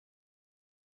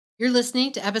You're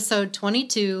listening to episode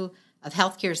 22 of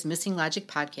Healthcare's Missing Logic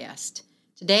podcast.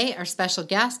 Today, our special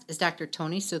guest is Dr.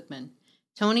 Tony Suchman.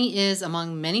 Tony is,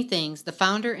 among many things, the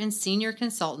founder and senior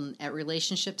consultant at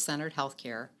Relationship Centered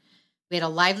Healthcare. We had a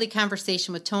lively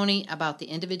conversation with Tony about the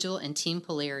individual and team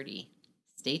polarity.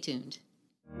 Stay tuned.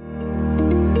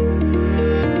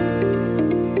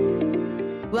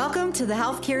 Welcome to the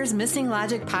Healthcare's Missing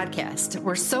Logic podcast.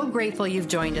 We're so grateful you've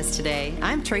joined us today.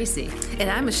 I'm Tracy. And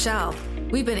I'm Michelle.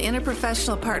 We've been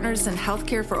interprofessional partners in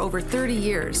healthcare for over 30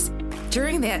 years.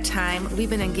 During that time, we've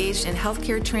been engaged in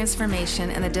healthcare transformation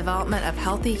and the development of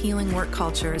healthy healing work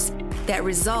cultures that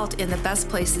result in the best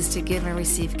places to give and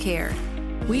receive care.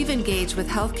 We've engaged with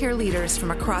healthcare leaders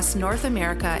from across North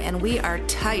America, and we are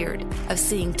tired of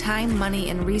seeing time,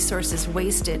 money, and resources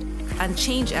wasted on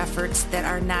change efforts that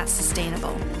are not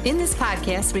sustainable. In this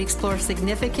podcast, we explore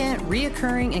significant,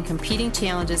 reoccurring, and competing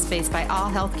challenges faced by all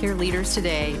healthcare leaders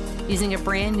today using a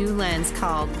brand new lens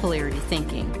called polarity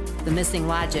thinking, the missing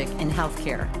logic in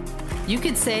healthcare. You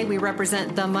could say we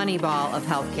represent the Moneyball of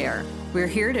healthcare. We're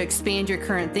here to expand your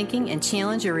current thinking and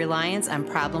challenge your reliance on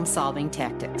problem-solving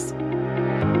tactics.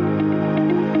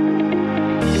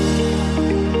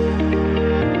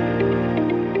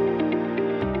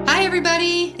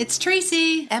 Everybody, it's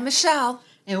Tracy and Michelle,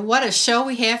 and what a show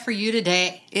we have for you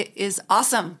today. It is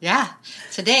awesome. Yeah.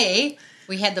 Today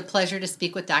we had the pleasure to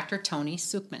speak with Dr. Tony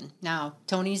Suchman. Now,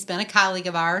 Tony's been a colleague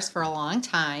of ours for a long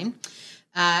time,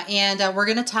 and we're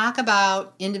going to talk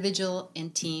about individual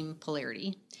and team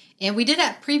polarity. And we did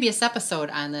a previous episode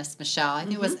on this, Michelle. I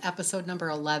think it was episode number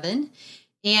 11.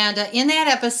 And in that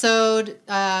episode,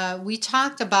 we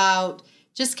talked about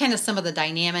just kind of some of the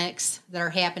dynamics that are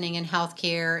happening in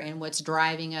healthcare and what's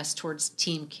driving us towards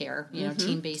team care,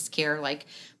 team-based care, like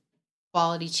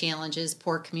quality challenges,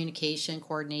 poor communication,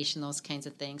 coordination, those kinds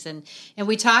of things. And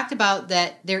we talked about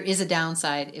that there is a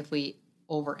downside if we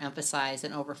overemphasize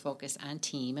and overfocus on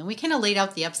team. And we kind of laid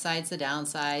out the upsides, the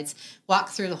downsides, walk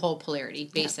through the whole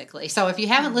polarity, basically. Yeah. So if you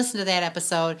haven't listened to that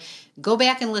episode, go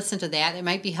back and listen to that. It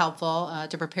might be helpful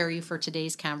to prepare you for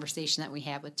today's conversation that we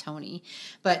have with Tony.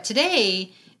 But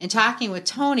today, in talking with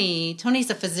Tony, Tony's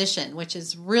a physician, which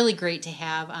is really great to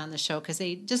have on the show because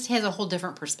he just has a whole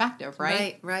different perspective,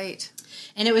 right? Right.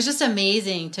 And it was just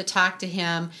amazing to talk to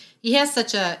him. He has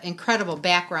such an incredible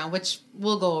background, which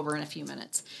we'll go over in a few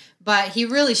minutes. But he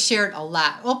really shared a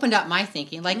lot, opened up my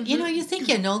thinking. Like, you think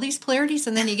you know these polarities,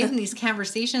 and then you get in these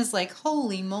conversations like,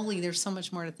 holy moly, there's so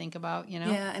much more to think about, Yeah,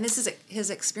 and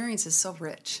his experience is so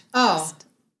rich. Oh,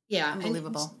 yeah.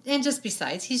 Unbelievable. And just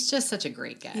besides, he's just such a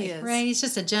great guy, he is. Right? He's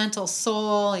just a gentle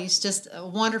soul. He's just a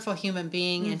wonderful human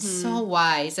being and so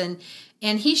wise. And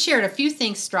he shared a few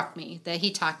things struck me that he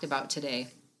talked about today.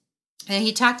 And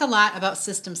he talked a lot about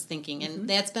systems thinking, and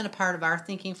that's been a part of our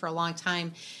thinking for a long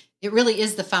time. It really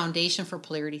is the foundation for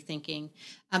polarity thinking.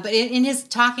 But in his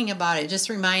talking about it, just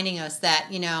reminding us that,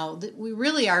 we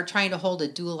really are trying to hold a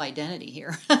dual identity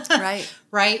here. Right.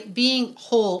 Right? Being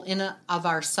whole of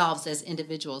ourselves as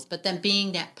individuals, but then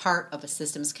being that part of a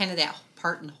system. It's kind of that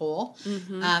part and whole.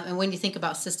 And when you think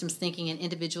about systems thinking and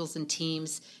individuals and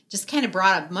teams, just kind of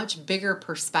brought a much bigger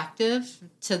perspective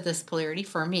to this polarity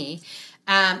for me.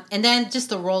 And then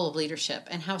just the role of leadership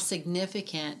and how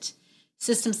significant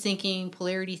systems thinking,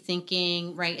 polarity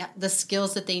thinking, right? The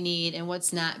skills that they need and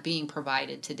what's not being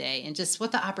provided today, and just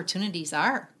what the opportunities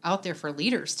are out there for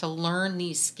leaders to learn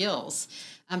these skills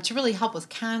to really help with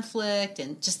conflict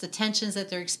and just the tensions that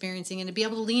they're experiencing and to be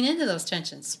able to lean into those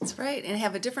tensions. That's right, and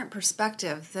have a different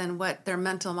perspective than what their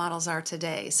mental models are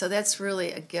today. So that's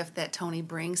really a gift that Tony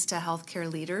brings to healthcare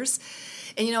leaders.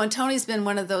 And Tony's been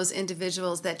one of those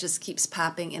individuals that just keeps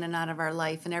popping in and out of our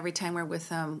life. And every time we're with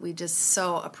him, we just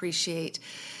so appreciate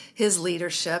his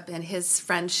leadership and his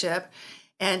friendship.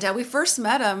 And we first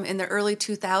met him in the early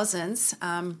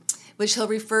 2000s, which he'll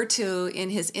refer to in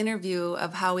his interview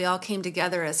of how we all came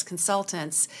together as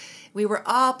consultants. We were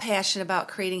all passionate about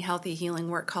creating healthy healing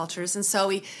work cultures. And so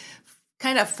we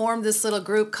kind of formed this little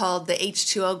group called the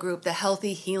H2O group, the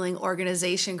Healthy Healing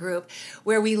Organization group,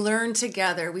 where we learned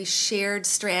together, we shared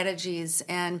strategies,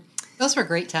 and those were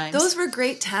great times.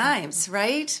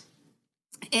 Right?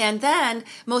 And then,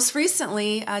 most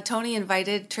recently, Tony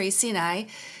invited Tracy and I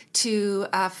to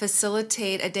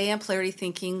facilitate a day on polarity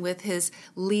thinking with his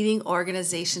leading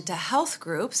organization to health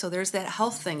group. So there's that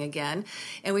health thing again.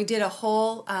 And we did a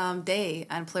whole day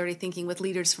on polarity thinking with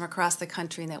leaders from across the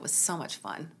country, and that was so much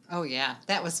fun. Oh, yeah.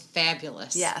 That was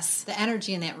fabulous. Yes. The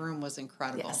energy in that room was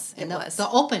incredible. Yes, and it was. The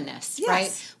openness, yes.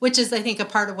 right? Which is, I think, a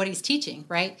part of what he's teaching,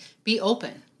 right? Be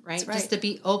open. right? That's right. Just to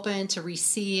be open, to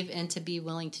receive, and to be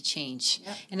willing to change.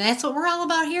 Yep. And that's what we're all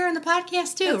about here in the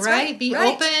podcast too, That's right? right. Be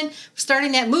Right. open. We're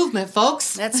starting that movement,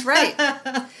 folks. That's right.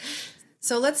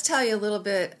 So let's tell you a little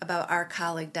bit about our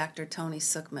colleague, Dr. Tony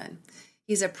Suchman.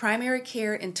 He's a primary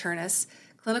care internist,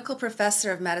 clinical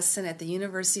professor of medicine at the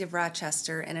University of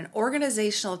Rochester, and an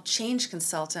organizational change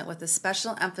consultant with a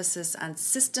special emphasis on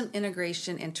system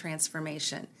integration and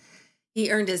transformation.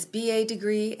 He earned his BA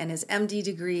degree and his MD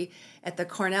degree at the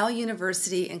Cornell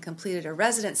University and completed a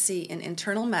residency in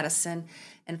internal medicine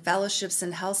and fellowships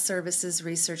in health services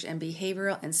research and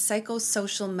behavioral and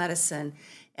psychosocial medicine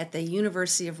at the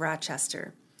University of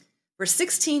Rochester. For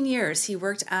 16 years, he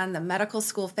worked on the medical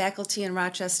school faculty in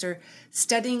Rochester,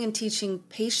 studying and teaching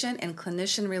patient and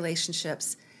clinician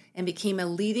relationships, and became a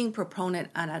leading proponent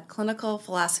on a clinical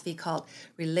philosophy called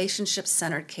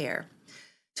relationship-centered care.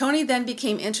 Tony then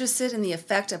became interested in the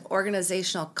effect of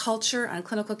organizational culture on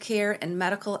clinical care and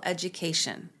medical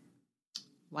education.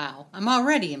 Wow, I'm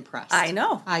already impressed. I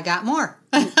know. I got more.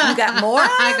 You got more on?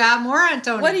 I got more on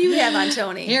Tony. What do you have on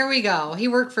Tony? Here we go. He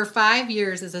worked for 5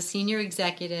 years as a senior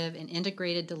executive in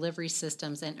integrated delivery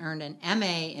systems and earned an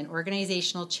MA in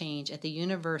organizational change at the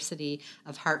University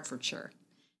of Hertfordshire.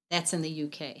 That's in the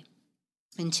UK.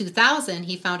 In 2000,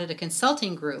 he founded a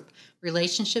consulting group,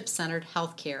 Relationship Centered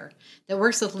Healthcare, that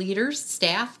works with leaders,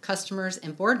 staff, customers,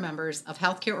 and board members of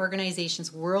healthcare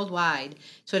organizations worldwide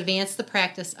to advance the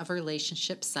practice of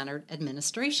relationship centered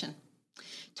administration.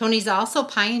 Tony's also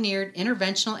pioneered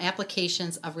interventional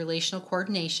applications of relational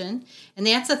coordination, and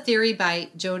that's a theory by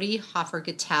Jody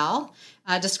Hoffer-Gattel,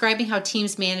 describing how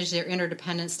teams manage their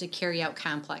interdependence to carry out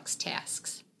complex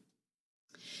tasks.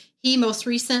 He most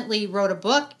recently wrote a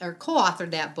book, or co-authored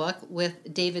that book,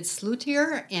 with David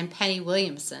Slutier and Penny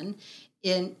Williamson.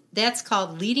 That's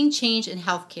called Leading Change in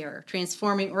Healthcare,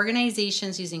 Transforming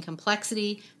Organizations Using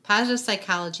Complexity, Positive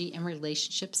Psychology, and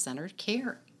Relationship-Centered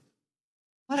Care.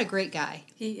 What a great guy.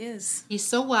 He is. He's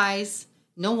so wise.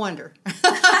 No wonder.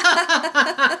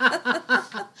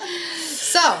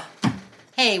 So,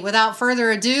 hey, without further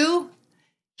ado,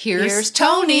 here's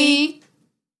Tony.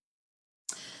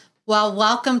 Well,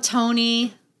 welcome,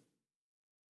 Tony.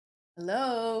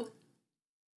 Hello.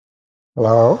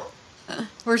 Hello.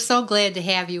 We're so glad to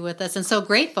have you with us and so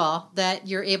grateful that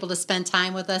you're able to spend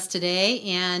time with us today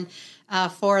and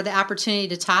for the opportunity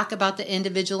to talk about the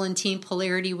individual and team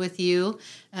polarity with you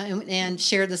and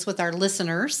share this with our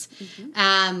listeners.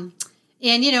 Mm-hmm.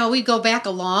 And, you know, we go back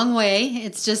a long way.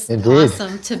 It's just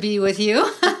awesome to be with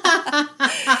you.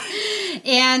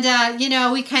 And, you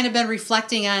know, we kind of been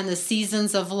reflecting on the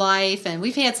seasons of life, and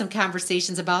we've had some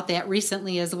conversations about that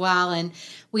recently as well. And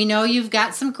we know you've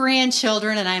got some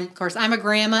grandchildren, and I'm a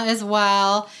grandma as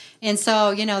well. And so,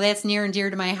 you know, that's near and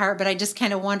dear to my heart. But I just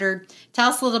kind of wondered,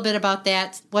 tell us a little bit about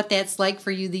that, what that's like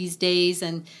for you these days,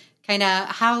 and kind of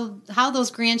how those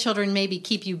grandchildren maybe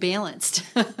keep you balanced.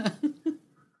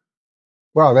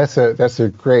 Well, that's a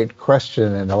great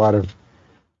question, and a lot of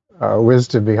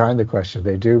wisdom behind the question.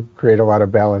 They do create a lot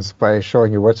of balance by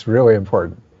showing you what's really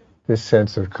important. This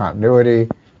sense of continuity,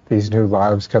 these new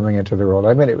lives coming into the world.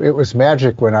 I mean, it was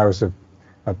magic when I was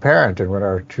a parent and when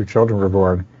our 2 children were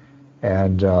born,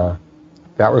 and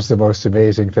that was the most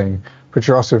amazing thing. But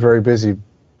you're also very busy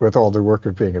with all the work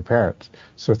of being a parent.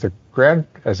 So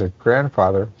as a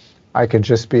grandfather, I can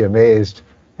just be amazed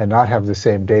and not have the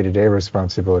same day-to-day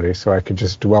responsibility. So I can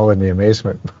just dwell in the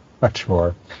amazement much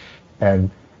more. And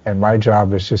my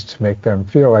job is just to make them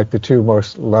feel like the 2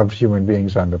 most loved human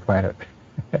beings on the planet.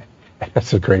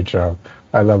 That's a great job.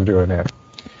 I love doing that.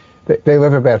 They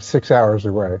live about 6 hours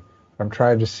away. I'm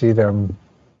trying to see them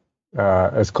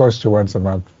as close to once a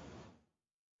month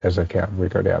as I can. We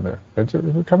go down there.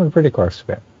 We're coming pretty close to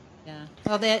that. Yeah.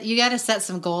 Well, you got to set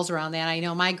some goals around that. I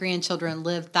know my grandchildren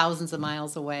live thousands of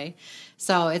miles away,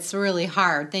 so it's really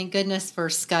hard. Thank goodness for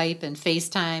Skype and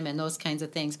FaceTime and those kinds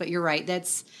of things. But you're right.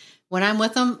 That's when I'm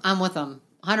with them,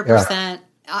 100%.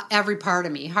 Every part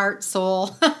of me, heart,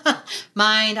 soul,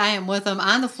 mind, I am with them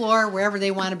on the floor, wherever they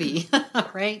want to be,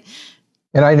 right?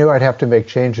 And I knew I'd have to make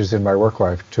changes in my work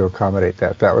life to accommodate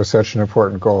that. That was such an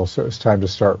important goal, so it was time to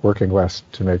start working less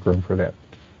to make room for that.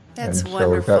 That's and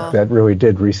wonderful. So that really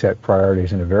did reset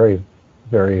priorities in a very,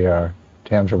 very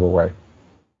tangible way.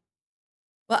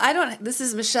 Well, this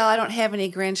is Michelle. I don't have any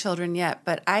grandchildren yet,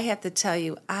 but I have to tell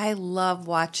you, I love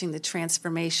watching the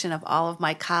transformation of all of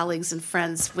my colleagues and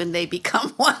friends when they become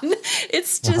one.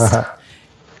 It's just,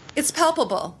 it's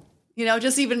palpable. You know,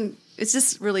 it's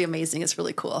just really amazing. It's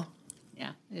really cool.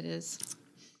 Yeah, it is.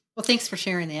 Well, thanks for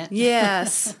sharing that.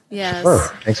 Yes, yes. Sure.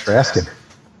 Thanks for asking.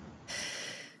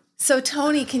 So,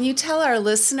 Tony, can you tell our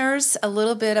listeners a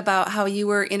little bit about how you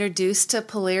were introduced to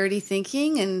polarity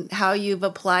thinking and how you've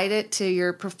applied it to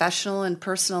your professional and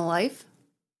personal life?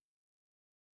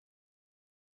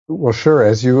 Well, sure.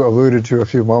 As you alluded to a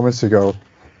few moments ago,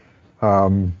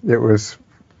 I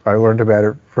learned about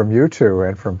it from you two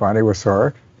and from Bonnie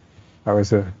Wasorick. I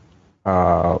was a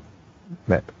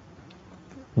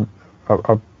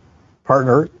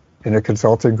partner in a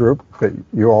consulting group that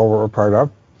you all were a part of,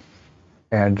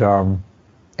 and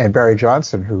Barry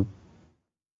Johnson, who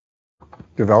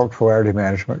developed polarity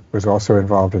management, was also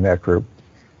involved in that group.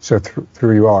 So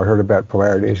through you all, I heard about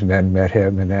polarities and then met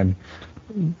him, and then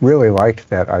really liked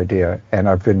that idea, and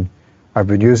I've been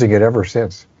using it ever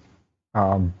since.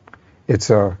 My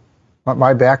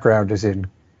background is in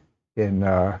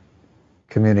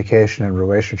communication and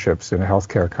relationships in a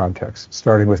healthcare context,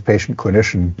 starting with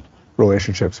patient-clinician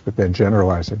relationships, but then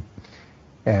generalizing.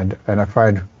 And I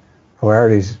find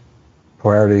polarity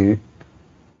to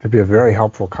be a very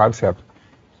helpful concept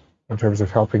in terms of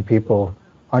helping people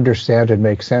understand and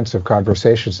make sense of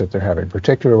conversations that they're having,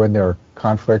 particularly when there are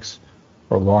conflicts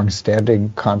or long-standing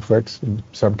conflicts in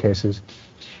some cases.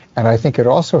 And I think it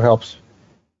also helps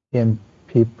in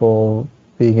people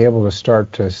being able to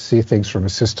start to see things from a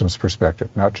systems perspective,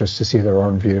 not just to see their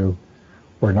own view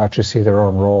or not just see their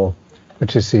own role, but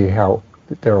to see how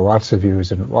there are lots of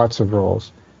views and lots of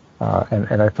roles.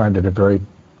 And I find it a very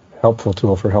helpful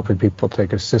tool for helping people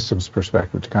take a systems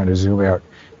perspective to kind of zoom out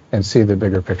and see the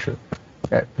bigger picture.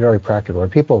 Very practical.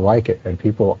 And people like it, and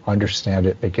people understand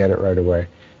it, they get it right away,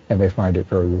 and they find it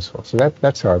very useful. So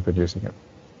that's how I've been using it.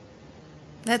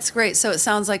 That's great. So it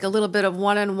sounds like a little bit of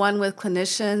one-on-one with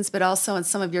clinicians, but also in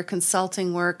some of your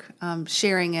consulting work,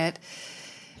 sharing it.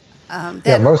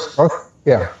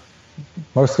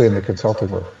 Mostly in the consulting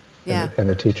work and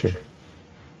the teaching.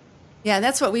 Yeah,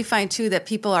 that's what we find too, that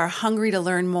people are hungry to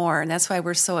learn more, and that's why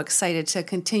we're so excited to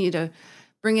continue to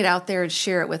bring it out there and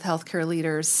share it with healthcare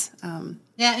leaders. And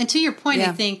to your point,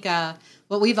 I think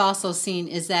what we've also seen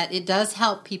is that it does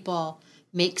help people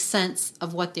make sense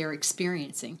of what they're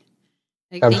experiencing.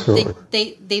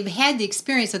 Absolutely. They've had the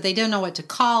experience, but they don't know what to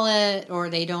call it,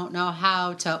 or they don't know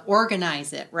how to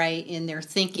organize it, right, in their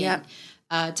thinking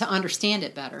to understand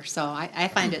it better. So I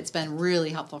find it's been really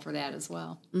helpful for that as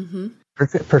well. Mm-hmm.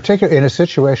 Particularly in a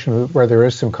situation where there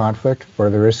is some conflict, where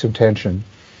there is some tension,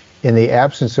 in the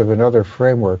absence of another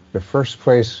framework, the first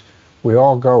place we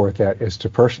all go with that is to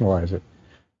personalize it.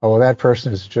 Oh, well, that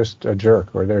person is just a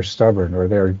jerk, or they're stubborn, or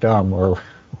they're dumb, or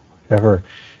whatever.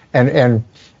 And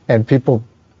people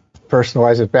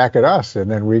personalize it back at us,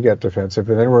 and then we get defensive,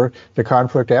 and then the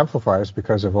conflict amplifies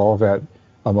because of all of that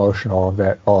emotion, all of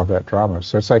that drama.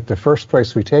 So it's like the first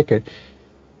place we take it,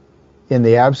 in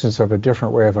the absence of a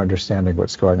different way of understanding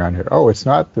what's going on here. Oh, it's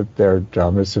not that they're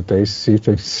dumb; it's that they see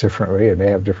things differently, and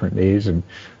they have different needs, and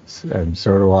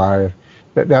so do I.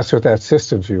 That's what that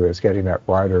systems view is, getting that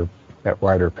wider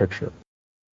picture.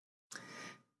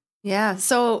 Yeah.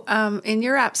 So in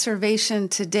your observation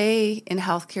today in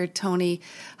healthcare, Tony,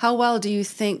 how well do you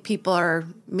think people are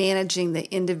managing the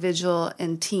individual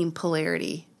and team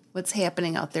polarity? What's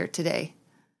happening out there today?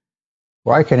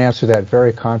 Well, I can answer that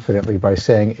very confidently by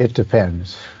saying it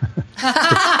depends.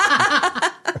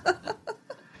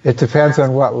 It depends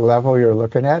on what level you're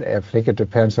looking at. I think it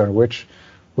depends on which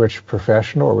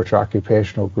professional or which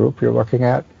occupational group you're looking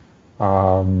at.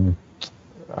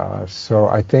 So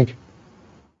I think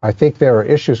there are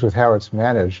issues with how it's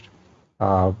managed,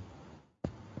 but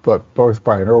both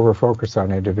by an overfocus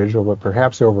on individual, but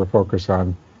perhaps overfocus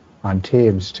on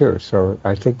teams too. So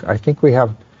I think we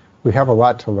have a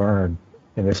lot to learn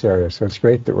in this area. So it's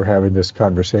great that we're having this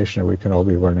conversation and we can all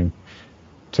be learning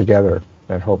together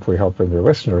and hopefully helping your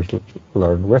listeners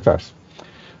learn with us.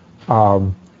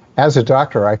 As a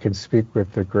doctor, I can speak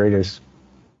with the greatest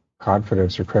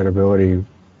confidence or credibility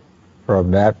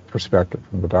from that perspective,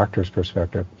 from the doctor's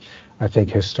perspective. I think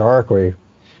historically,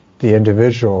 the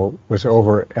individual was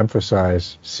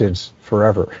overemphasized since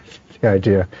forever. The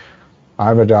idea,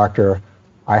 I'm a doctor,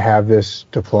 I have this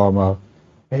diploma,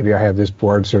 maybe I have this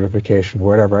board certification,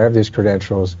 whatever, I have these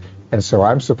credentials, and so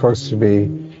I'm supposed to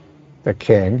be the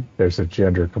king. There's a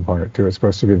gender component to it. It's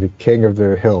supposed to be the king of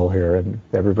the hill here, and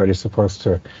everybody's supposed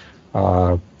to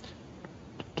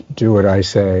do what I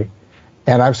say.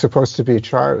 And I'm supposed to be in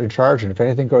charge, and if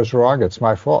anything goes wrong, it's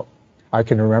my fault. I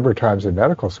can remember times in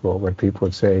medical school when people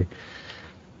would say,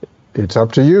 it's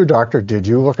up to you, doctor. Did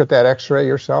you look at that x-ray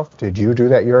yourself? Did you do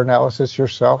that urinalysis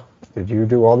yourself? Did you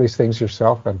do all these things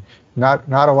yourself? And not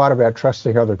a lot about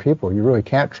trusting other people. You really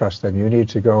can't trust them. You need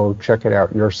to go check it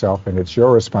out yourself, and it's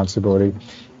your responsibility.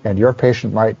 And your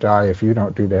patient might die if you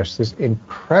don't do this. This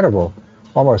incredible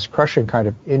almost crushing kind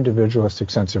of individualistic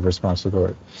sense of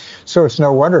responsibility. So it's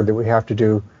no wonder that we have to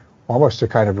do almost a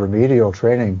kind of remedial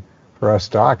training for us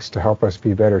docs to help us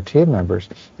be better team members.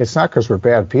 It's not because we're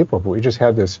bad people, but we just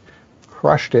had this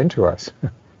crushed into us,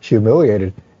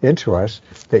 humiliated into us,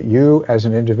 that you as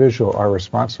an individual are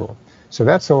responsible. So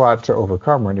that's a lot to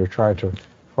overcome when you're trying to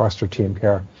foster team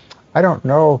care. I don't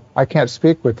know, I can't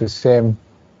speak with the same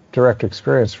direct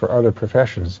experience for other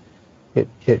professions. It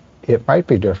might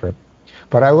be different.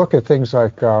 But I look at things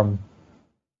like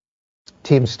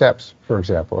Team Steps, for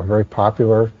example, a very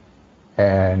popular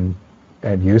and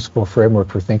useful framework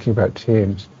for thinking about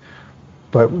teams.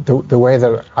 But the way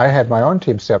that I had my own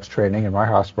Team Steps training in my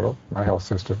hospital, my health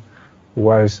system,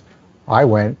 was I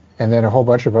went, and then a whole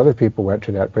bunch of other people went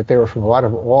to that, but they were from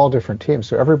all different teams.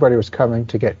 So everybody was coming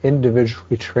to get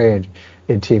individually trained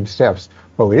in Team Steps.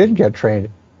 But we didn't get trained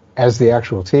as the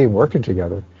actual team working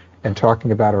together and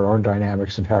talking about our own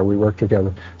dynamics and how we work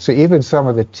together. So even some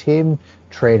of the team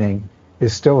training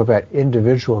is still about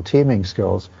individual teaming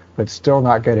skills, but still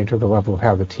not getting to the level of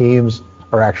how the teams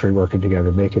are actually working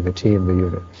together, making the team the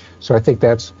unit. So I think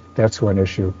that's one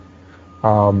issue.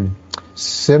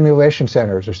 Simulation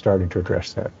centers are starting to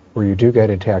address that, where you do get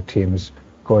intact teams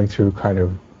going through kind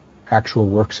of actual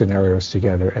work scenarios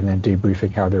together and then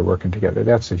debriefing how they're working together.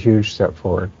 That's a huge step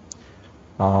forward.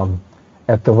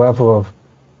 At the level of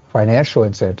financial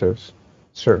incentives,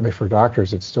 certainly for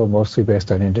doctors, it's still mostly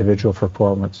based on individual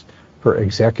performance. For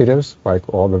executives, like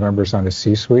all the members on a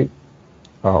C-suite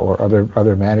or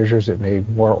other managers, it may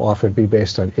more often be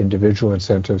based on individual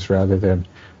incentives rather than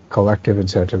collective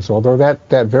incentives, although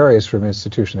that varies from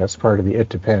institution. That's part of the it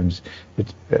depends.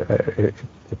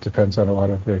 It depends on a lot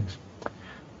of things.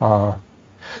 The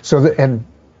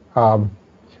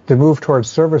move towards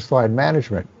service line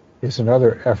management is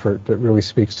another effort that really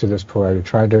speaks to this polarity,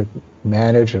 trying to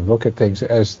manage and look at things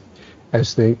as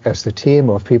the team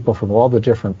of people from all the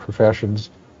different professions,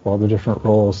 all the different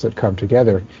roles that come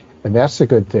together. And that's a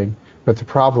good thing. But the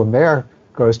problem there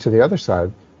goes to the other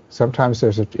side. Sometimes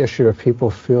there's an issue of people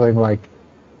feeling like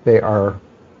they are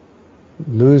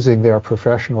losing their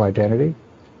professional identity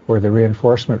or the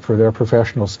reinforcement for their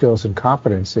professional skills and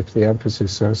competence if the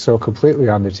emphasis is so completely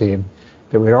on the team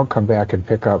that we don't come back and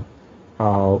pick up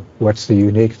what's the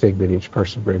unique thing that each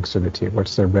person brings to the team,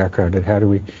 what's their background, and how do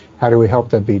we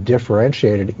help them be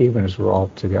differentiated even as we're all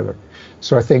together.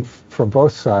 So I think from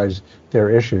both sides there are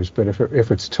issues, but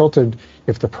if it's tilted,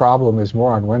 if the problem is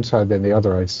more on one side than the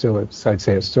other, I'd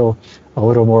say it's still a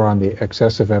little more on the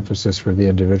excessive emphasis for the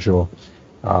individual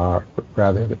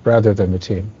rather than the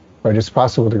team. But it's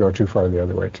possible to go too far the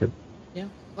other way too. Yeah,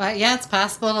 well, yeah, it's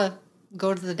possible to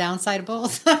go to the downside of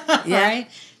both, Yeah. right?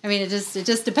 I mean, it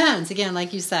just depends. Again,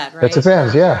 like you said, right? It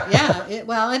depends, yeah. Yeah.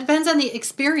 It depends on the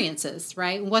experiences,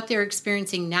 right? What they're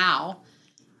experiencing now,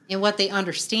 and what they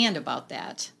understand about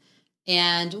that,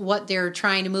 and what they're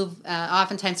trying to move.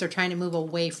 Oftentimes, they're trying to move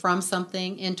away from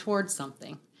something and towards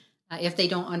something. If they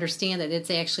don't understand that it's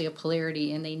actually a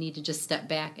polarity, and they need to just step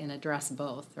back and address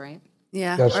both, right?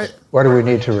 Yeah. What do we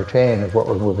need to retain of what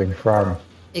we're moving from?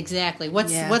 Exactly.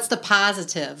 What's the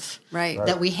positive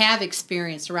that we have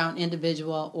experienced around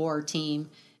individual or team,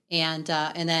 and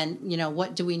then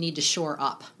what do we need to shore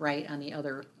up on the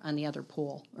other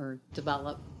pool or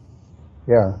develop?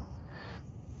 Yeah.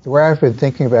 The way I've been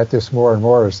thinking about this more and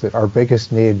more is that our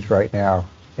biggest need right now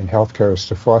in healthcare is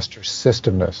to foster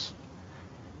systemness.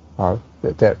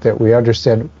 That we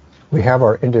understand we have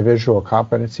our individual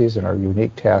competencies and our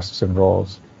unique tasks and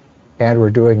roles. And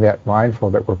we're doing that mindful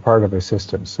that we're part of a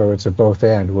system. So it's a both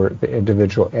and. We're the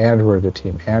individual and we're the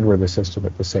team and we're the system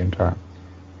at the same time.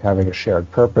 Having a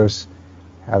shared purpose,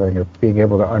 being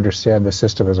able to understand the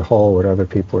system as a whole, what other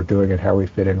people are doing and how we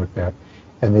fit in with that,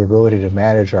 and the ability to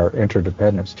manage our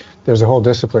interdependence. There's a whole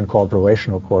discipline called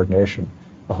relational coordination,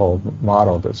 a whole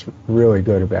model that's really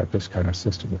good about this kind of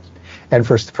systemness. And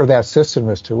for that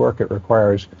systemness to work, it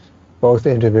requires both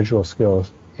individual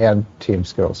skills and team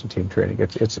skills and team training.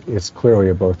 It's clearly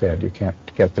a both and. You can't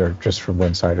get there just from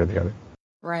one side or the other.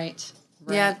 Right.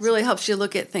 Yeah, it really helps you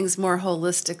look at things more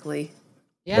holistically.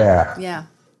 Yeah.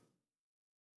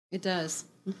 It does.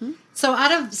 Mm-hmm. So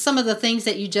out of some of the things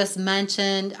that you just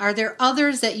mentioned, are there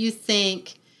others that you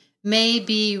think may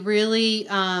be really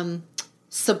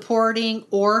supporting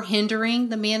or hindering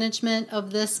the management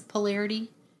of this polarity?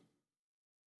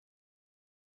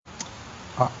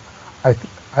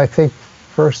 I think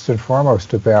first and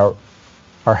foremost about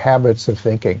our habits of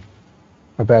thinking,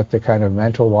 about the kind of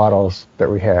mental models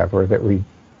that we have or that we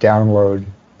download,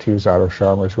 to use Otto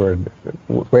Scharmer's word,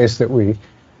 ways that we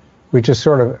just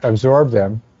sort of absorb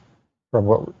them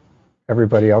from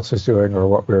everybody else is doing or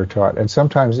what we were taught. And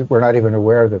sometimes we're not even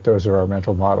aware that those are our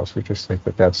mental models. We just think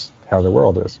that that's how the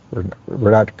world is.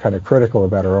 We're not kind of critical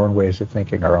about our own ways of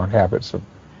thinking, our own habits of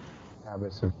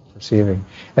perceiving.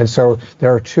 And so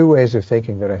there are two ways of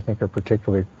thinking that I think are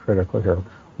particularly critical here.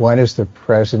 One is the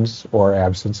presence or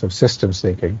absence of systems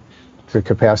thinking, the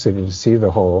capacity to see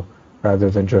the whole rather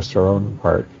than just our own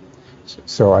part.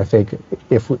 So I think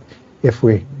if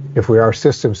we are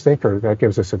systems thinker, that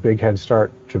gives us a big head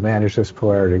start to manage this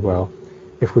polarity well.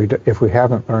 If we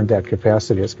haven't learned that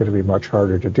capacity, it's going to be much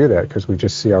harder to do that because we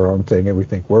just see our own thing and we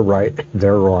think we're right,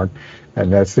 they're wrong,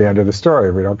 and that's the end of the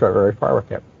story. We don't go very far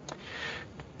with it.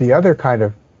 The other kind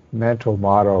of mental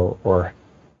model or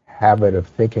habit of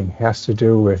thinking has to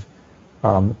do with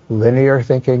linear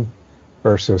thinking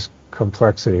versus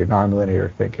complexity,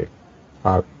 nonlinear thinking.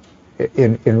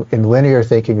 In linear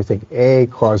thinking, you think A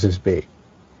causes B,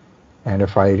 and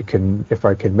if I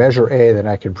can measure A, then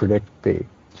I can predict B,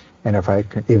 and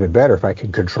even better, if I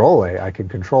can control A, I can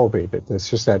control B. But it's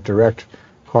just that direct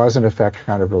cause and effect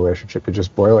kind of relationship. You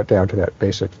just boil it down to that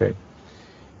basic thing.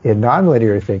 In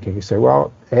nonlinear thinking, you say,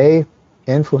 well, A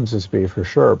influences B for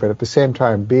sure, but at the same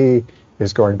time, B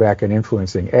is going back and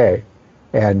influencing A,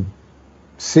 and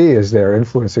C is there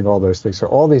influencing all those things. So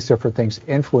all these different things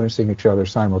influencing each other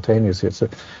simultaneously.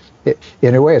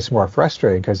 In a way, it's more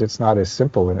frustrating because it's not as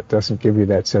simple and it doesn't give you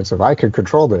that sense of I can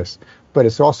control this, but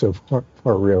it's also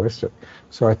more realistic.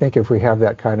 So I think if we have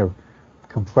that kind of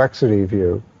complexity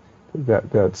view,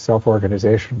 that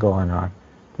self-organization going on,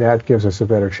 that gives us a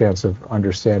better chance of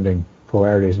understanding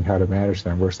polarities and how to manage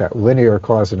them. Whereas that linear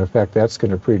cause and effect, that's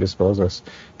going to predispose us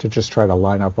to just try to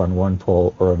line up on one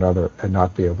pole or another and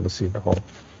not be able to see the whole.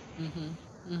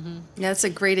 Mm-hmm. Mm-hmm. Yeah, that's a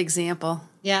great example.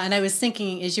 Yeah, and I was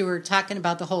thinking as you were talking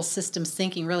about the whole systems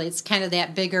thinking, really, it's kind of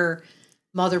that bigger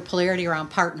mother polarity around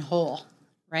part and whole,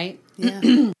 right?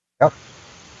 Yeah.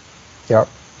 Yep.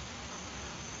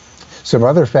 Some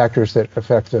other factors that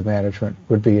affect the management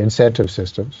would be incentive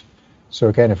systems. So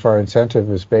again, if our incentive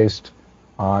is based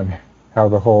on how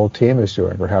the whole team is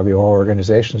doing or how the whole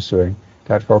organization is doing,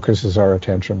 that focuses our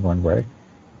attention one way.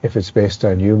 If it's based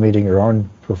on you meeting your own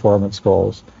performance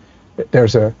goals, then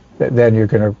you're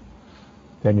going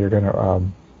to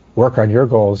work on your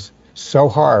goals so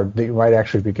hard that you might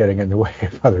actually be getting in the way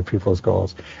of other people's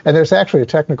goals. And there's actually a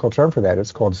technical term for that.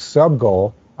 It's called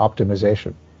sub-goal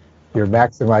optimization. You're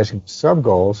maximizing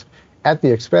sub-goals at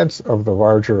the expense of the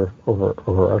larger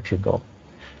overarching goal.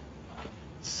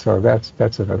 So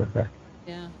that's another factor.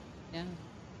 Yeah.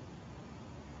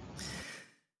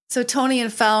 So Tony, in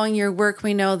following your work,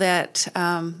 we know that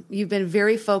you've been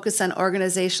very focused on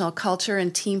organizational culture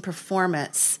and team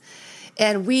performance.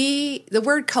 And the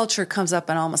word culture comes up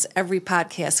on almost every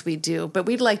podcast we do, but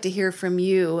we'd like to hear from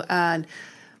you on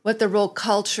what the role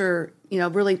culture,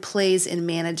 really plays in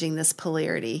managing this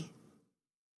polarity.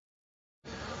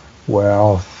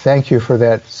 Well, thank you for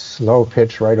that slow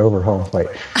pitch right over home plate.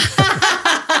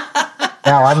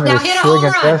 Now I'm going to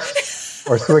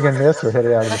swing in this or hit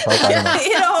it out of the park. I don't know.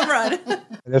 Hit a home run.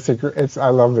 I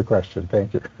love the question.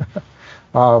 Thank you.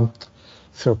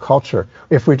 So culture.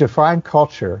 If we define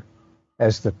culture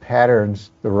as the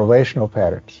patterns, the relational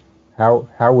patterns,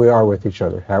 how we are with each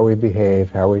other, how we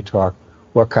behave, how we talk,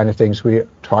 what kind of things we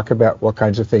talk about, what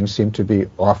kinds of things seem to be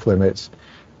off limits.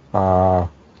 So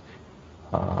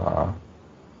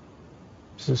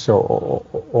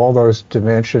all those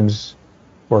dimensions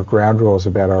or ground rules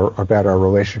about our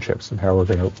relationships and how we're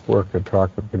going to work and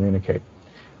talk and communicate.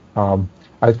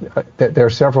 There are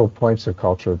several points of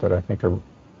culture that I think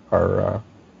are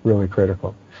really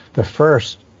critical. The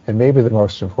first, and maybe the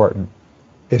most important,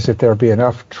 is that there be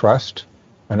enough trust,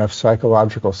 enough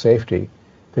psychological safety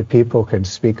that people can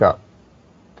speak up,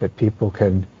 that people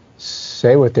can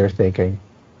say what they're thinking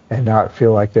and not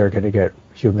feel like they're going to get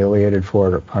humiliated for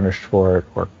it or punished for it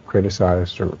or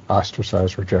criticized or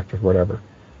ostracized, rejected, whatever.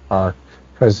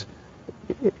 Because,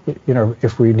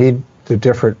 if we need the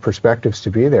different perspectives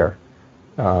to be there,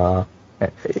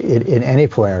 in any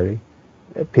polarity,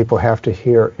 people have to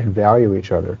hear and value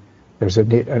each other. There's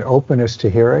an openness to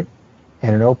hearing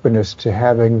and an openness to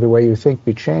having the way you think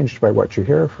be changed by what you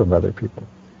hear from other people.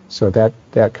 So that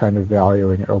kind of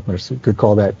valuing and openness, you could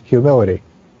call that humility.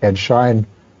 Ed Schein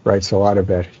writes a lot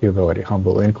about humility,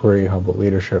 humble inquiry, humble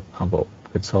leadership, humble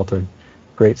consulting,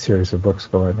 great series of books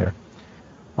going there.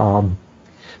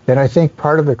 Then I think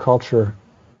part of the culture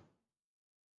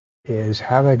is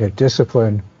having a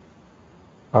discipline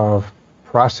of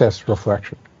process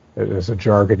reflection. It is a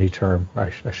jargony term.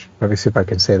 Let me see if I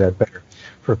can say that better.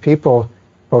 For people,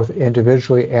 both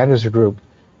individually and as a group,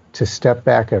 to step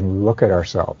back and look at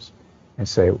ourselves and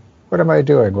say, what am I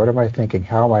doing? What am I thinking?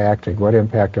 How am I acting? What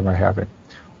impact am I having?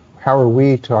 How are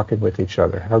we talking with each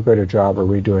other? How good a job are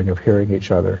we doing of hearing each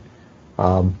other?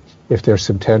 If there's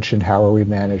some tension, how are we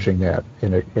managing that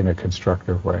in a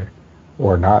constructive way,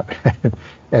 or not?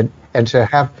 and to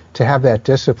have that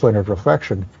discipline of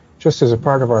reflection, just as a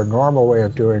part of our normal way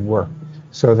of doing work,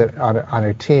 so that on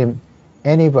a team,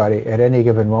 anybody at any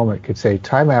given moment could say,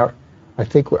 "Time out. I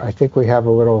think we have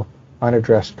a little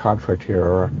unaddressed conflict here,"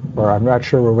 or "I'm not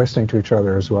sure we're listening to each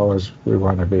other as well as we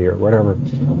want to be," or whatever.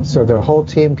 So the whole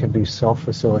team can be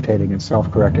self-facilitating and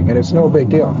self-correcting, and it's no big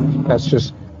deal. That's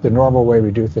just the normal way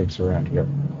we do things around here.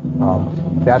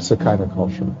 That's the kind of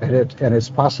culture, and it's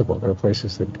possible. There are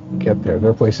places that get there. There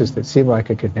are places that seem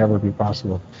like it could never be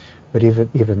possible, but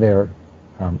even there,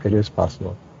 it is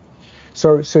possible.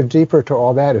 So deeper to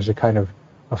all that is a kind of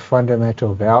a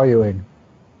fundamental valuing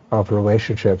of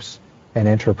relationships and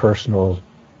interpersonal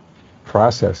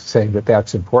process, saying that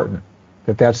that's important,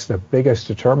 that that's the biggest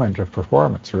determinant of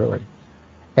performance, really.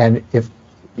 And if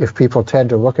people tend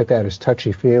to look at that as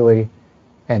touchy-feely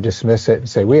and dismiss it and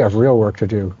say, we have real work to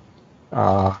do,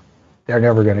 they're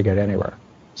never going to get anywhere.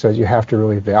 So you have to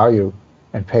really value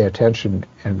and pay attention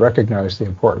and recognize the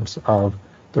importance of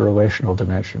the relational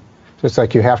dimension. So it's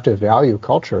like you have to value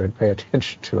culture and pay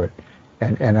attention to it,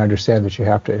 and understand that you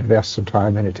have to invest some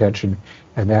time and attention,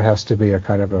 and that has to be a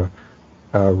kind of a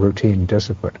routine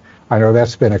discipline. I know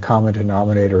that's been a common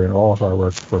denominator in all of our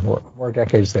work for more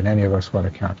decades than any of us want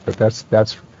to count, but that's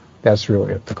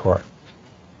really at the core.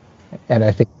 And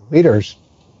I think leaders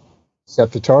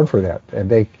set the tone for that, and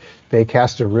they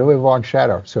cast a really long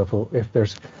shadow. So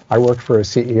I worked for a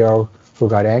CEO who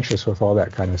got anxious with all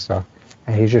that kind of stuff,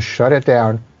 and he just shut it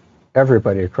down,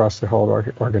 everybody across the whole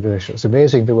organization. It's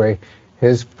amazing the way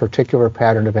his particular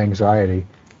pattern of anxiety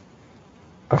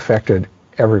affected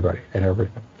everybody and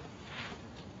everything.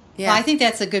 Yeah, well, I think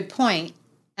that's a good point.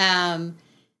 I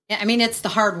mean, it's the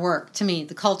hard work to me.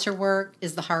 The culture work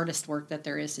is the hardest work that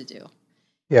there is to do.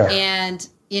 Yeah. And,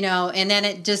 and then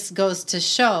it just goes to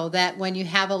show that when you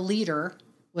have a leader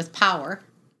with power,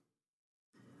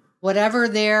 whatever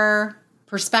their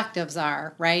perspectives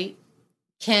are, right,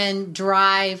 can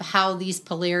drive how these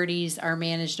polarities are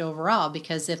managed overall.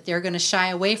 Because if they're going to shy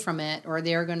away from it, or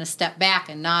they're going to step back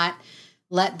and not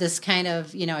let this kind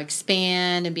of,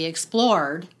 expand and be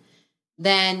explored,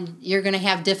 then you're going to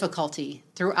have difficulty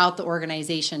throughout the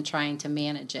organization trying to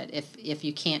manage it if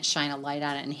you can't shine a light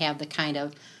on it and have the kind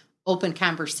of open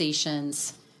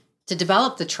conversations to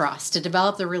develop the trust, to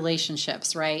develop the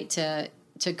relationships, right? To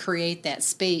create that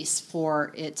space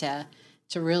for it to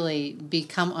really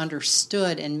become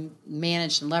understood and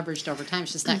managed and leveraged over time.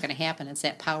 It's just not going to happen. It's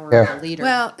that power of the leader.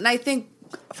 Well, and I think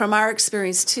from our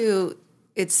experience too,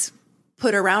 it's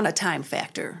put around a time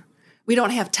factor. We don't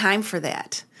have time for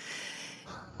that.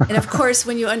 And of course,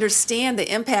 when you understand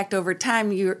the impact over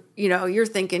time, you're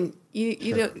thinking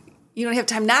you don't have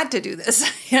time not to do this.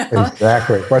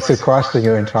 Exactly. What's it costing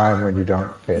you in time when you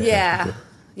don't pay attention?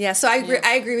 Yeah. So I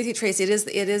agree with you, Tracy.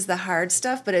 It is the hard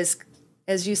stuff, but as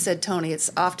you said, Tony, it's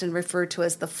often referred to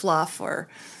as the fluff or.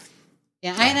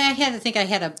 Yeah, I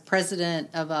had a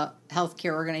president of a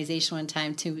healthcare organization one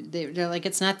time too. They're like,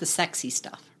 it's not the sexy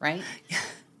stuff, right?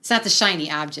 It's not the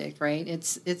shiny object, right?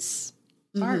 It's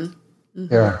hard. Mm-hmm.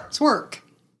 Yeah, it's work.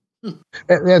 And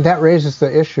that raises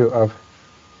the issue of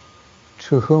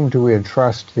to whom do we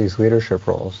entrust these leadership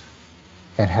roles,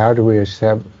 and how do we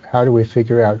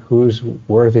figure out who's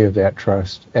worthy of that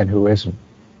trust and who isn't?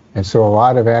 And so a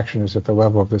lot of action is at the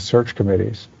level of the search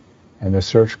committees and the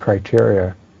search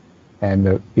criteria and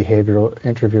the behavioral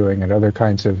interviewing and other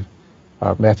kinds of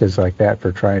methods like that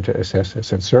for trying to assess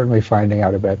this, and certainly finding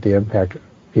out about the impact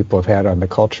people have had on the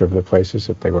culture of the places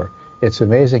that they work. It's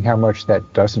amazing how much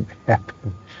that doesn't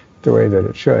happen the way that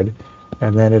it should.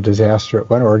 And then a disaster at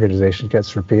one organization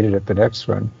gets repeated at the next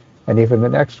one, and even the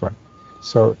next one.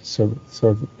 I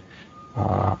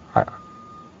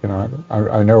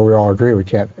know we all agree we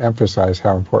can't emphasize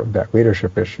how important that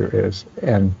leadership issue is,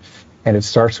 and it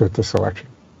starts with the selection.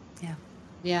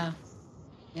 Yeah.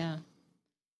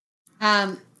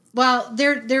 Well,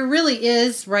 there really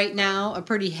is right now a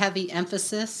pretty heavy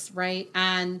emphasis, right,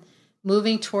 on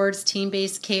moving towards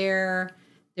team-based care.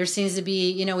 There seems to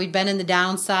be, we've been in the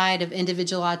downside of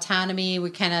individual autonomy. We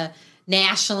kind of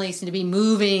nationally seem to be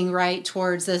moving right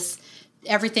towards this.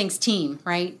 Everything's team,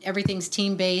 right? Everything's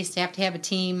team-based. You have to have a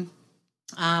team.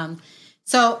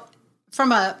 So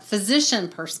from a physician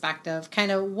perspective,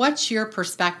 kind of what's your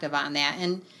perspective on that?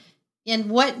 And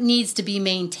what needs to be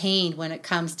maintained when it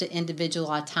comes to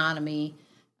individual autonomy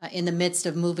in the midst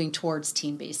of moving towards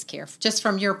team-based care, just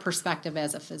from your perspective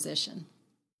as a physician?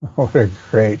 What a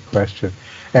great question.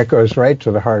 That goes right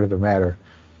to the heart of the matter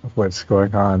of what's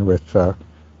going on with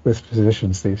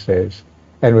physicians these days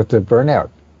and with the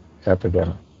burnout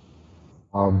epidemic.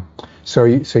 Um, so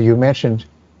you mentioned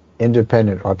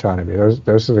independent autonomy.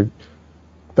 Those are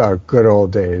the good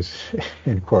old days,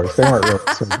 in quotes. They weren't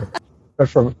really so good. But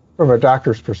from a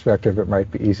doctor's perspective, it might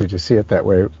be easy to see it that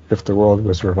way if the world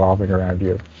was revolving around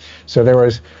you. So there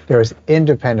was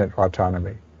independent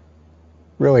autonomy,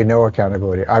 really no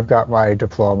accountability. I've got my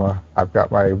diploma, I've got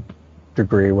my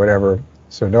degree, whatever.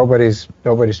 So nobody's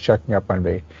checking up on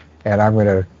me, and I'm going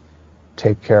to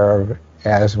take care of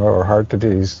asthma or heart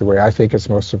disease the way I think it's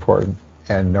most important,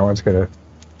 and no one's going to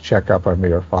check up on me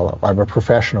or follow. I'm a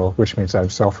professional, which means I'm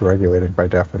self-regulating by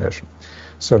definition.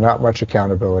 So not much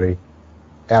accountability,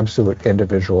 absolute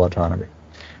individual autonomy.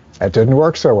 That didn't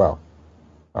work so well.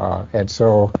 And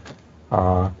so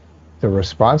the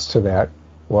response to that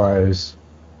was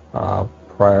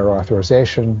prior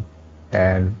authorization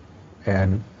and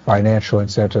financial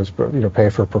incentives, pay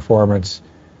for performance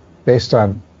based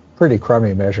on pretty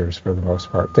crummy measures for the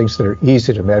most part, things that are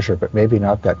easy to measure but maybe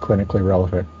not that clinically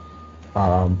relevant.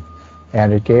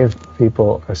 And it gave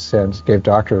people a sense, gave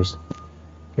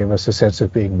us a sense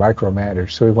of being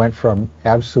micromanaged. So we went from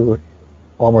absolute,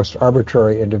 almost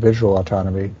arbitrary individual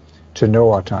autonomy to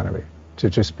no autonomy, to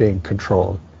just being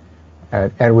controlled.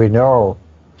 And we know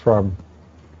from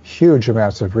huge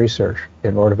amounts of research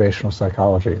in motivational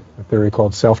psychology, a theory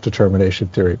called self-determination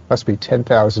theory. Must be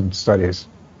 10,000 studies,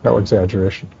 no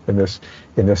exaggeration, in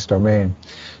this domain,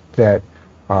 that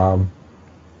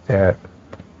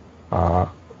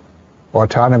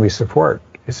autonomy support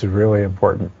is a really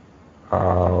important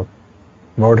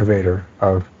motivator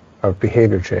of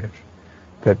behavior change.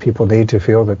 That people need to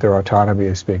feel that their autonomy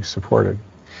is being supported.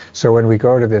 So when we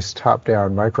go to this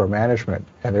top-down micromanagement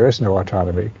and there is no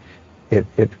autonomy,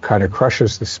 it kind of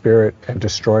crushes the spirit and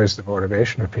destroys the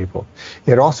motivation of people.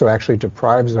 It also actually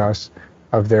deprives us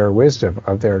of their wisdom,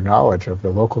 of their knowledge, of the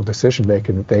local decision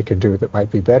making that they can do that might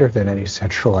be better than any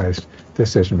centralized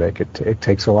decision making. It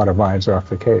takes a lot of minds off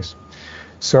the case.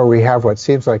 So we have what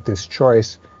seems like this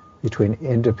choice between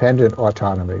independent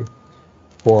autonomy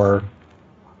or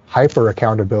hyper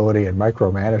accountability and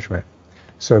micromanagement.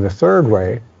 So the third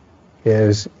way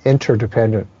is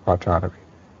interdependent autonomy.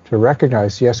 To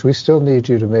recognize, yes, we still need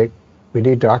we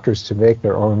need doctors to make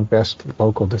their own best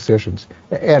local decisions,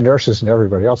 and nurses and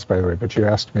everybody else, by the way, but you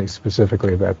asked me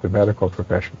specifically about the medical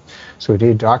profession. So we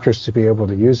need doctors to be able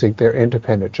to use their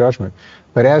independent judgment.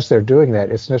 But as they're doing that,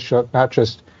 it's not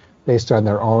just based on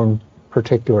their own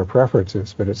particular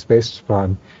preferences, but it's based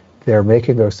upon they're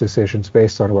making those decisions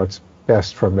based on what's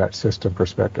best from that system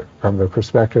perspective, from the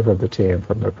perspective of the team,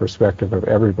 from the perspective of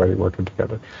everybody working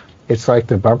together. It's like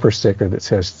the bumper sticker that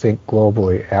says, think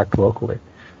globally, act locally.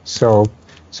 So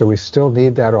we still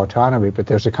need that autonomy, but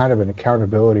there's a kind of an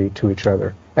accountability to each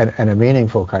other and a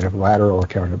meaningful kind of lateral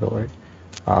accountability,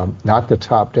 not the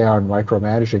top-down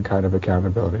micromanaging kind of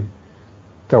accountability,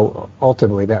 though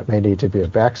ultimately that may need to be a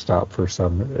backstop for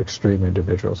some extreme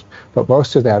individuals. But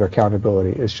most of that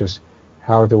accountability is just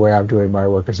how the way I'm doing my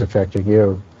work is affecting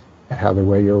you and how the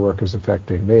way your work is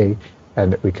affecting me,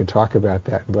 and that we can talk about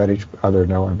that and let each other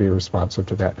know and be responsive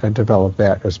to that and develop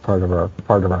that as part of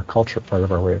our culture, part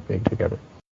of our way of being together.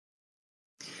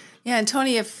 Yeah, and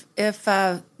Tony, if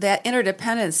that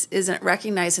interdependence isn't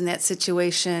recognized in that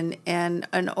situation and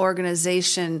an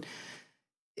organization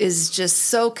is just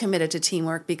so committed to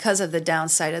teamwork because of the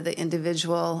downside of the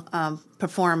individual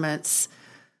performance,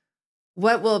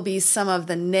 what will be some of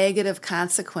the negative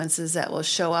consequences that will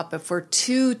show up if we're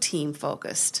too team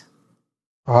focused?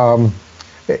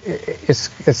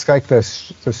 It's like the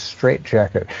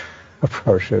straitjacket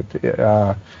approach.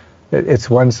 It's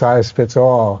one size fits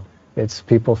all. It's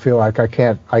people feel like I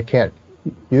can't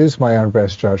use my own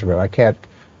best judgment. I can't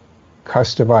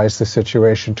customize the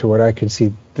situation to what I can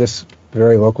see this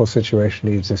very local situation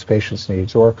needs, this patient's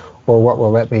needs, or what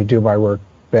will let me do my work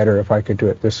better if I could do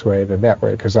it this way than that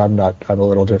way, because I'm a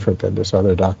little different than this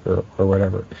other doctor or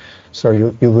whatever. So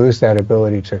you lose that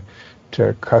ability to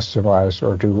customize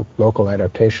or do local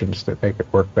adaptations that make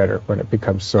it work better when it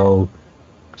becomes so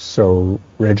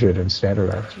rigid and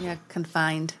standardized. Yeah,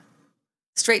 confined.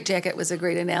 Straitjacket was a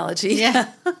great analogy.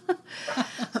 Yeah.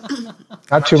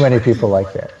 Not too many people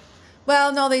like that.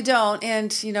 Well, no, they don't.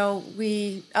 And,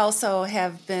 we also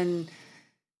have been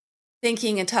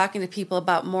thinking and talking to people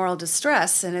about moral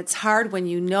distress. And it's hard when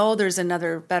there's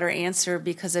another better answer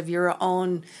because of your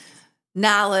own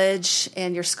knowledge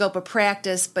and your scope of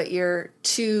practice, but you're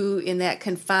too in that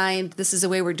confined, this is the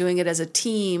way we're doing it as a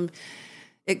team.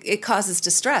 It causes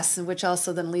distress, which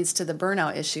also then leads to the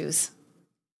burnout issues.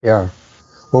 Yeah.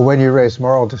 Well, when you raise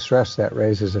moral distress, that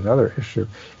raises another issue.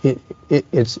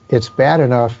 It's bad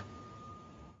enough.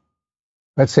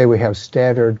 Let's say we have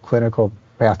standard clinical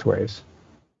pathways,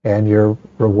 and you're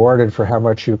rewarded for how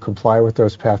much you comply with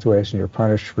those pathways, and you're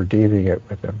punished for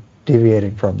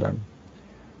deviating from them,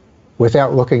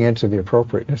 without looking into the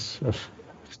appropriateness of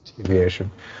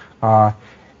deviation.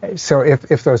 So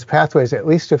if those pathways, at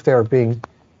least if they're being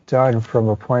done from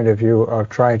a point of view of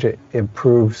trying to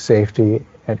improve safety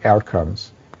and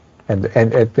outcomes, and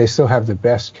they still have the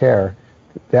best care,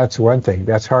 that's one thing.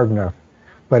 That's hard enough.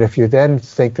 But if you then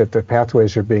think that the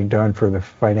pathways are being done for the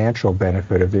financial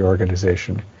benefit of the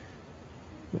organization,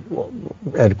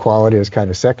 and quality is kind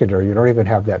of secondary, you don't even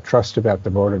have that trust about the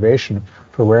motivation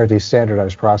for where these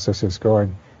standardized processes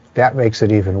going, that makes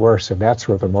it even worse. And that's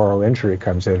where the moral injury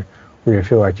comes in, where you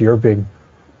feel like you're being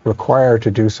required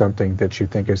to do something that you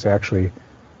think is actually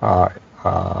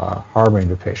harming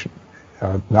the patient.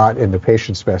 Not in the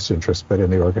patient's best interest, but in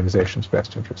the organization's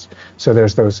best interest. So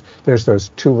there's those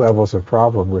two levels of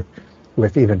problem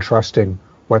with even trusting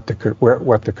what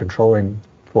the controlling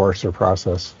force or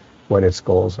process, what its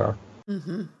goals are.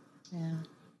 Mm-hmm. Yeah.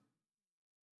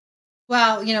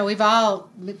 Well, we've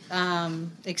all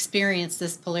experienced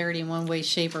this polarity in one way,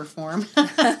 shape, or form.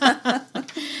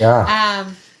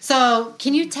 Yeah. So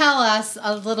can you tell us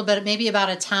a little bit maybe about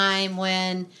a time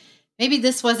when maybe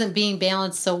this wasn't being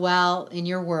balanced so well in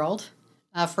your world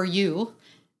for you?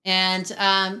 And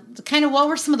kind of what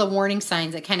were some of the warning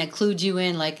signs that kind of clued you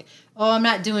in, like, oh, I'm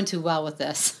not doing too well with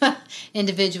this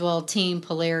individual team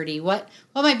polarity? What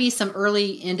might be some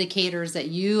early indicators that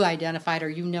you identified or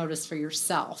you noticed for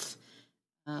yourself?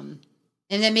 And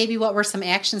then maybe what were some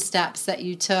action steps that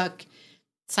you took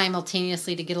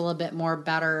simultaneously to get a little bit more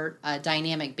better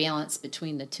dynamic balance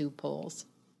between the two poles?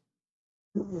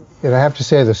 And I have to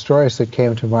say the stories that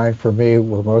came to mind for me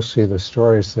were mostly the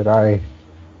stories that I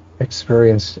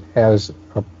experienced as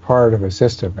a part of a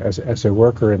system, as a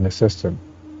worker in the system.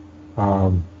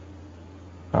 And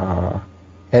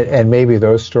maybe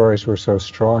those stories were so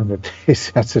strong that they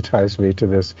sensitized me to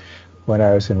this when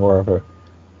I was in more of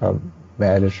a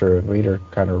manager and leader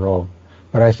kind of role.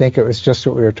 But I think it was just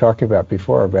what we were talking about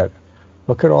before, about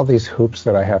look at all these hoops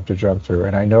that I have to jump through,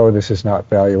 and I know this is not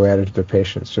value added to the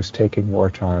patient. It's just taking more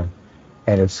time,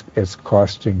 and it's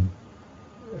costing,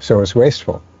 so it's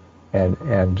wasteful, and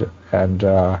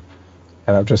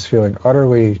I'm just feeling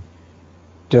utterly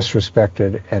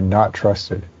disrespected and not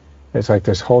trusted. It's like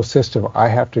this whole system I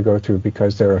have to go through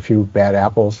because there are a few bad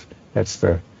apples. That's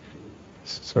the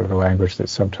sort of the language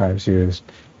that's sometimes used,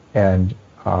 and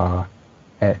I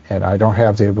don't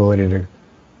have the ability to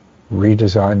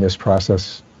redesign this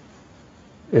process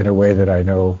in a way that I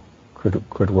know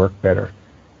could work better.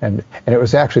 And it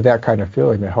was actually that kind of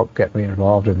feeling that helped get me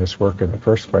involved in this work in the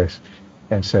first place,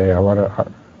 and say,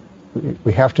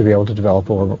 we have to be able to develop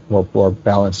a more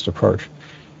balanced approach.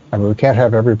 I mean, we can't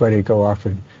have everybody go off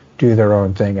and do their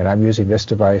own thing, and I'm using this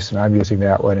device and I'm using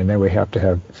that one, and then we have to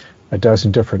have a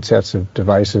dozen different sets of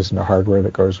devices and the hardware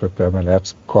that goes with them, and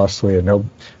that's costly, and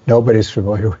nobody's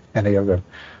familiar with any of them.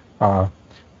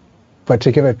 But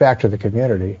to give it back to the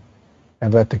community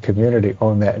and let the community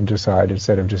own that and decide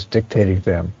instead of just dictating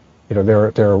them. There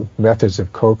are methods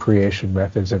of co-creation,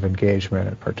 methods of engagement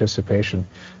and participation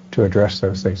to address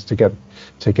those things, to get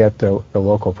the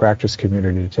local practice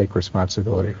community to take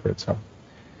responsibility for itself.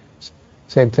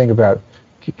 Same thing about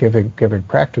giving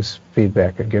practice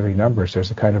feedback and giving numbers. There's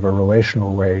a kind of a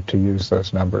relational way to use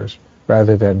those numbers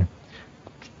rather than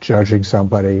judging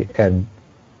somebody and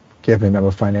giving them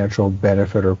a financial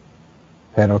benefit or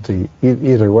penalty.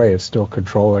 Either way, it's still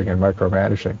controlling and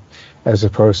micromanaging, as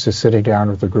opposed to sitting down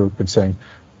with the group and saying,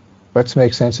 let's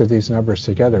make sense of these numbers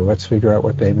together. Let's figure out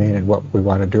what they mean and what we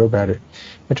want to do about it.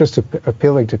 And just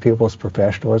appealing to people's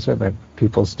professionalism and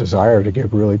people's desire to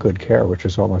give really good care, which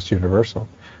is almost universal.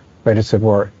 But it's a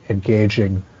more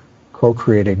engaging,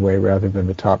 co-creating way rather than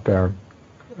the top-down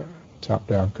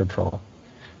control.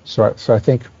 So I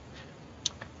think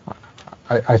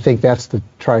that's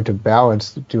trying to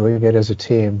balance doing it as a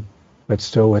team, but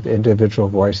still with individual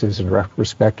voices and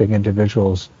respecting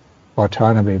individuals'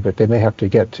 autonomy. But they may have to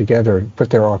get together and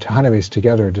put their autonomies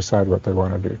together and decide what they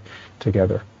want to do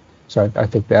together. So I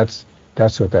think that's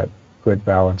what that good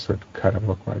balance would kind of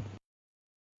look like.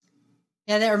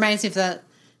 Yeah, that reminds me of the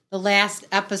last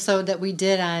episode that we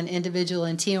did on individual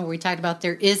and team, where we talked about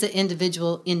there is an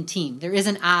individual in team. There is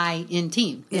an I in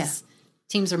team. Yes.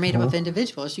 Teams are made up of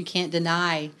individuals. You can't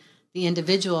deny the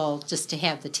individual just to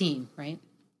have the team, right?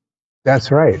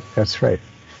 That's right.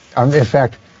 In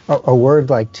fact, a word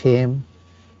like team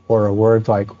or a word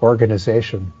like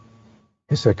organization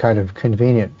is a kind of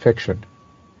convenient fiction.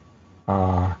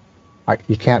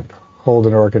 You can't hold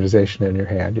an organization in your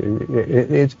hand.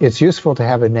 It's useful to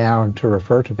have a noun to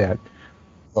refer to that,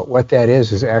 but what that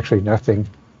is actually nothing.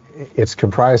 It's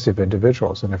comprised of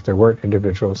individuals, and if there weren't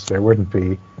individuals, there wouldn't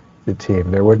be the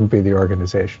team, there wouldn't be the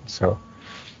organization. So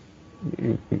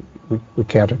we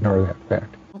can't ignore that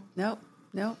fact. Nope.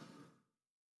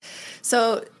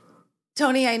 So,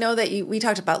 Tony, I know that we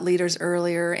talked about leaders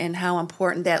earlier and how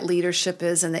important that leadership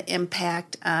is and the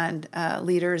impact on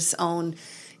leaders' own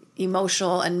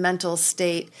emotional and mental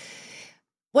state.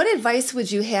 What advice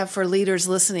would you have for leaders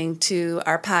listening to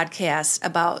our podcast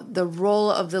about the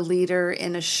role of the leader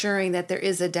in assuring that there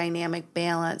is a dynamic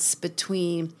balance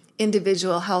between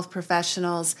individual health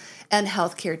professionals and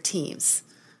healthcare teams?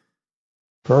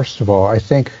 First of all, I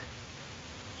think,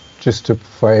 just to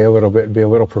play a little bit and be a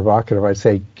little provocative, I'd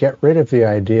say get rid of the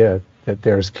idea that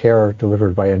there's care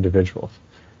delivered by individuals.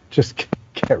 Just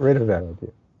get rid of that idea.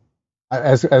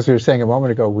 As we were saying a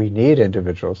moment ago, we need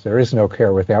individuals. There is no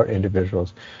care without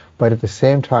individuals. But at the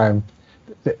same time,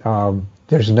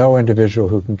 there's no individual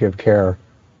who can give care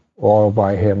all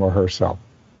by him or herself.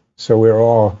 So we're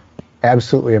all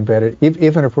absolutely embedded.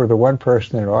 Even if we're the one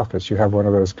person in an office, you have one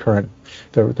of those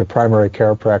the primary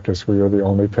care practice where you're the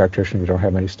only practitioner, you don't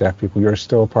have any staff people, you're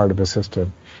still part of a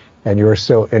system, and you're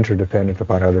still interdependent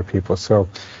upon other people. So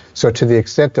to the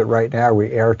extent that right now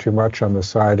we err too much on the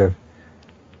side of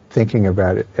thinking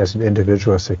about it as an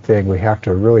individualistic thing, we have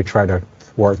to really try to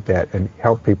thwart that and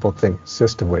help people think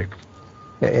systemically,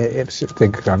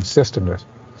 think on systemness.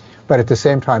 But at the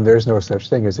same time, there's no such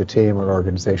thing as a team or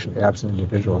organization absent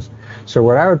individuals. So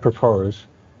what I would propose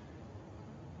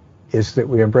is that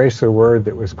we embrace the word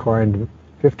that was coined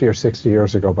 50 or 60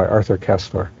 years ago by Arthur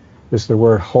Koestler. It's the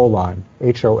word holon,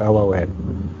 Holon.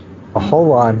 A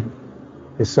holon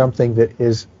is something that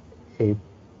is a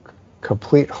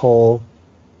complete whole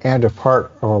and a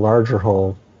part of a larger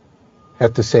whole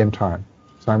at the same time,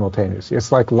 simultaneously.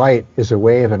 It's like light is a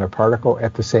wave and a particle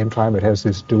at the same time. It has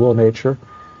this dual nature.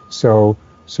 So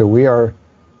we are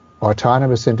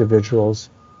autonomous individuals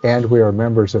and we are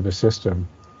members of a system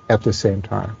at the same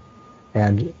time.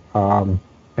 And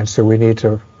so we need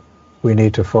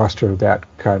to foster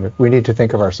that kind of, we need to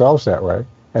think of ourselves that way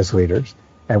as leaders,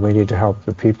 and we need to help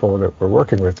the people that we're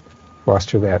working with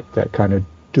foster that kind of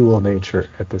dual nature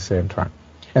at the same time.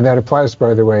 And that applies,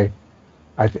 by the way,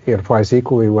 it applies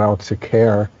equally well to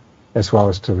care as well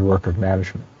as to the work of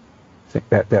management. I think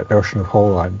that notion of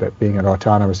holon, that being an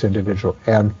autonomous individual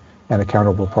and an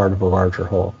accountable part of a larger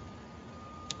whole.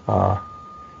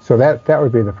 So that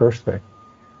would be the first thing.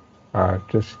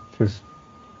 Just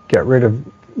get rid of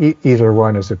either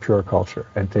one as a pure culture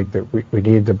and think that we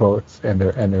need the both and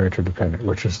they're interdependent,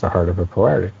 which is the heart of a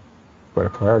polarity, what a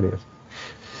polarity is.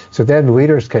 So then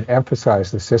leaders can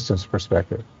emphasize the systems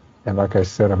perspective. And like I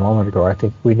said a moment ago, I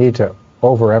think we need to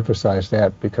overemphasize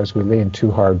that because we lean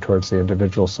too hard towards the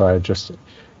individual side, just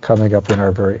coming up in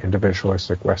our very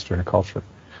individualistic Western culture.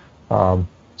 So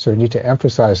we need to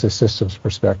emphasize the systems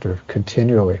perspective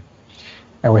continually.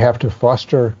 And we have to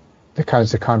foster the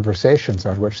kinds of conversations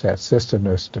on which that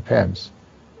systemness depends.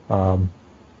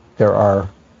 There are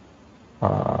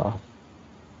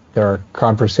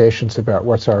conversations about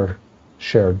what's our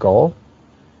shared goal.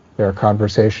 There are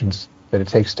conversations that it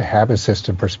takes to have a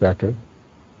system perspective.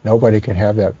 Nobody can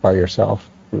have that by yourself.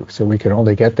 So we can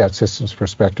only get that systems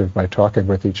perspective by talking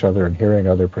with each other and hearing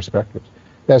other perspectives.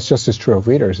 That's just as true of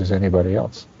leaders as anybody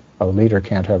else. A leader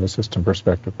can't have a system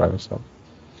perspective by themselves.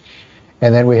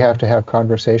 And then we have to have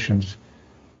conversations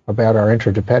about our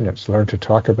interdependence, learn to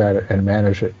talk about it and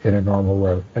manage it in a normal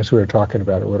way, as we were talking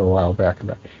about a little while back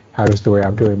about how does the way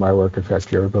I'm doing my work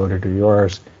affect your ability to do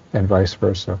yours, and vice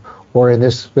versa. Or in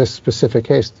this specific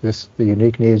case, the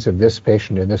unique needs of this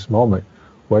patient in this moment,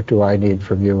 what do I need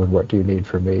from you and what do you need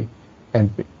from me?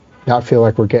 And not feel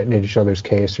like we're getting in each other's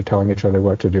case or telling each other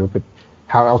what to do, but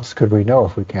how else could we know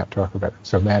if we can't talk about it?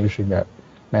 So managing that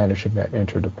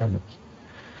interdependence.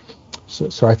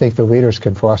 So I think the leaders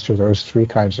can foster those three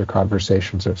kinds of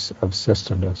conversations of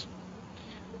systemness.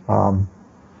 And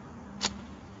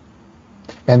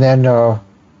then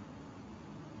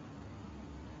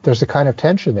there's a kind of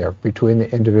tension there between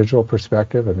the individual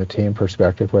perspective and the team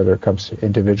perspective, whether it comes to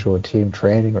individual and team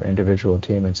training or individual and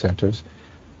team incentives.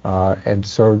 And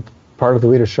so part of the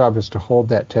leader's job is to hold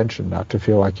that tension, not to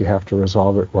feel like you have to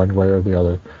resolve it one way or the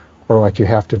other, or like you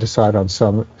have to decide on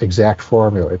some exact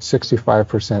formula. It's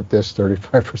 65% this,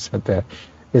 35% that.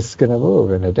 It's going to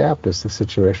move and adapt as the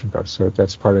situation goes. So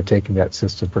that's part of taking that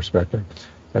system perspective.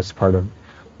 That's part of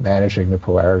managing the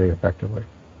polarity effectively.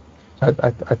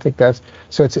 I think that's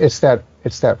so. It's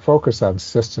that focus on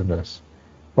systemness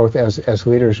both as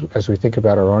leaders, as we think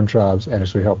about our own jobs and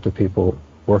as we help the people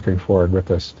working forward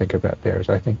with us think about theirs.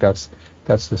 I think that's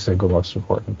the single most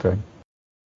important thing.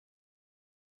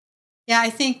 Yeah, I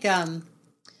think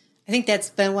that's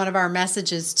been one of our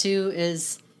messages too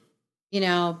is,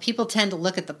 people tend to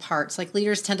look at the parts, like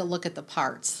leaders tend to look at the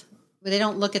parts, but they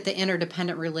don't look at the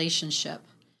interdependent relationship.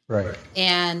 Right.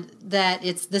 And that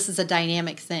this is a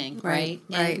dynamic thing, right?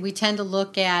 And we tend to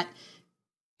look at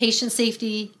patient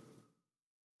safety,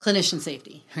 clinician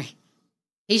safety, right?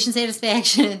 Patient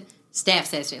satisfaction, staff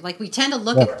satisfaction. Like we tend to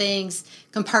look at things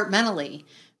compartmentally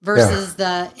versus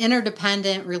the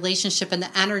interdependent relationship and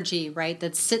the energy, right,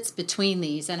 that sits between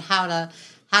these, and how to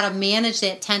manage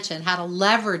that tension, how to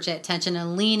leverage that tension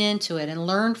and lean into it and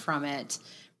learn from it,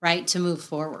 right, to move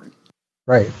forward.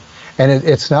 Right. And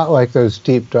it's not like those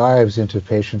deep dives into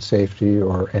patient safety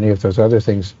or any of those other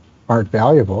things aren't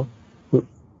valuable.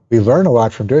 We learn a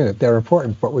lot from doing it. They're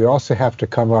important, but we also have to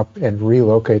come up and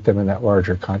relocate them in that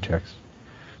larger context.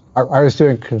 I was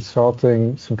doing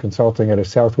some consulting at a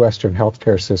Southwestern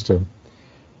healthcare system,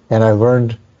 and I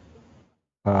learned,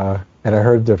 and I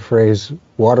heard the phrase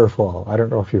waterfall. I don't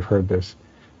know if you've heard this,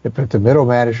 but the middle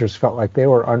managers felt like they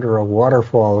were under a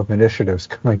waterfall of initiatives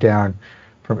coming down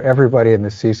from everybody in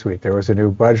the C-suite. There was a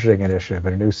new budgeting initiative,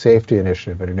 and a new safety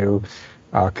initiative, and a new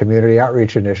community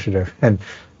outreach initiative, and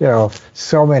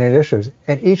so many initiatives.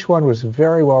 And each one was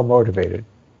very well motivated.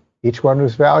 Each one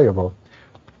was valuable,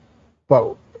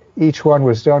 but each one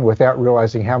was done without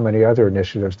realizing how many other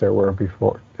initiatives there were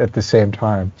before at the same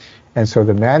time. And so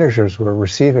the managers were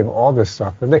receiving all this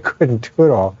stuff, and they couldn't do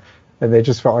it all, and they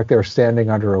just felt like they were standing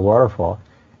under a waterfall.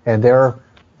 And their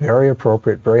very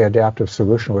appropriate, very adaptive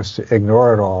solution was to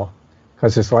ignore it all,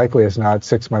 because as likely as not,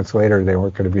 6 months later, they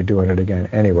weren't going to be doing it again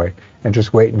anyway, and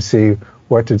just wait and see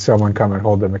what did someone come and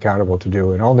hold them accountable to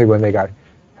do. And only when they got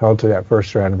held to that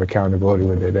first round of accountability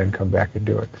would they then come back and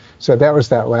do it. So that was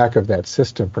that lack of that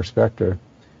system perspective.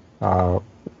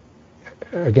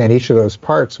 Again, each of those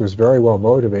parts was very well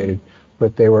motivated,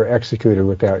 but they were executed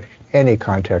without any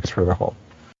context for the whole.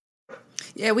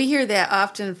 Yeah, we hear that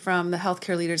often from the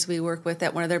healthcare leaders we work with,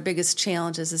 that one of their biggest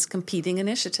challenges is competing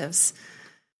initiatives.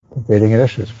 Competing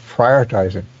initiatives,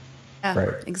 prioritizing. Yeah,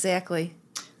 right. Exactly.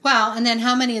 Well, and then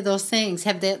how many of those things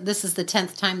this is the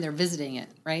 10th time they're visiting it,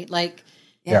 right? Like,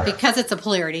 because it's a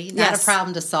polarity, not a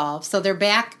problem to solve. So they're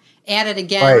back at it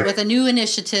again with a new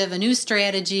initiative, a new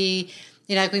strategy.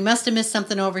 Like we must have missed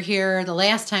something over here the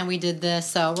last time we did this.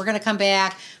 So we're going to come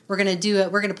back. We're going to do it.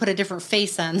 We're going to put a different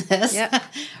face on this,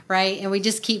 right? And we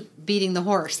just keep beating the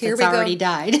horse that's already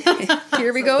died.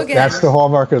 Here we go again. That's the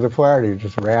hallmark of the polarity,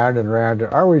 just round and round.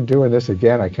 Are we doing this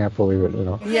again? I can't believe it.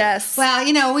 Yes.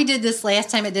 Well, we did this last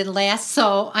time. It didn't last.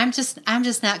 So I'm just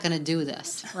not going to do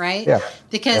this, right? Yeah.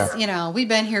 Because, we've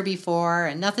been here before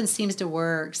and nothing seems to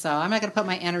work. So I'm not going to put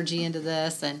my energy into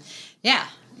this. And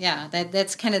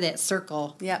that's kind of that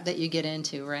circle that you get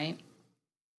into, right?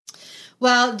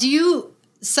 Well,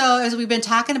 so as we've been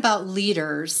talking about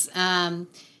leaders,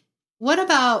 what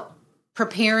about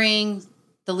preparing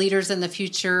the leaders in the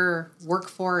future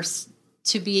workforce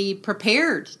to be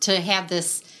prepared to have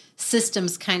this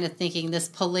systems kind of thinking, this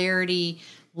polarity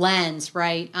lens,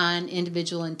 right, on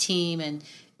individual and team? And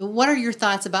what are your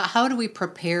thoughts about how do we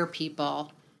prepare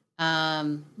people,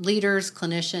 leaders,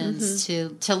 clinicians,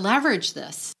 to leverage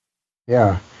this?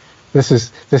 Yeah, this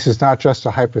is not just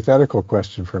a hypothetical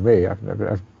question for me.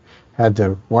 I've had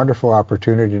the wonderful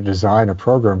opportunity to design a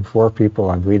program for people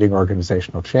on leading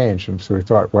organizational change, and so we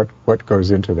thought, what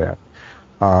goes into that?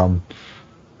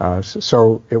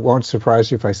 So it won't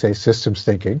surprise you if I say systems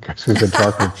thinking, because we've been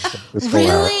talking this whole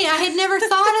hour. Really? I had never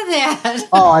thought of that.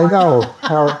 Oh, I know.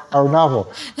 How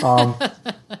novel.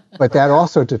 But that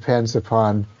also depends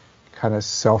upon kind of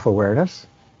self-awareness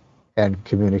and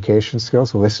communication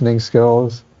skills, listening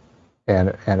skills,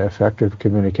 and effective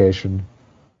communication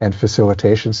and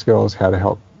facilitation skills, how to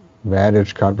help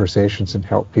manage conversations and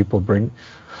help people bring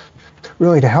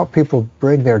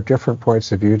their different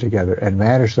points of view together and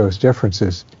manage those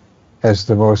differences as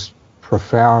the most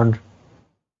profound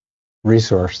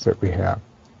resource that we have.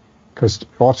 Because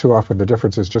all too often the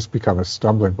differences just become a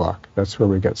stumbling block. That's where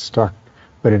we get stuck.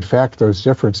 But in fact, those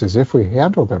differences, if we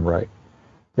handle them right,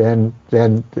 then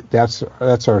that's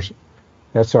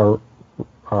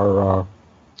our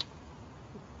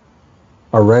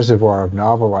reservoir of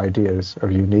novel ideas,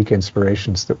 of unique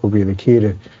inspirations that will be the key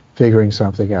to figuring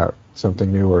something out,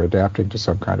 something new, or adapting to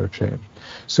some kind of change.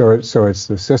 So it's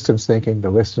the systems thinking,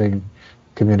 the listening,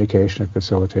 communication, and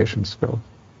facilitation skills.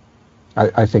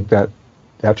 I think that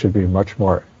should be much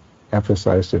more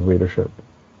emphasized in leadership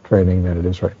training than it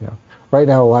is right now. Right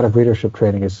now, a lot of leadership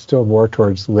training is still more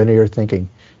towards linear thinking.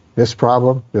 This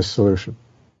problem, this solution.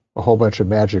 A whole bunch of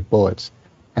magic bullets.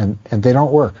 And they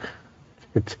don't work.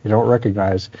 They don't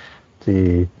recognize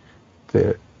the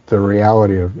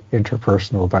reality of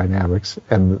interpersonal dynamics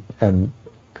and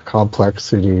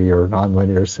complexity or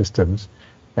nonlinear systems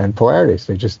and polarities.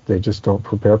 They just don't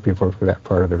prepare people for that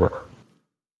part of the work.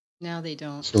 No, they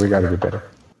don't. So we got to be better.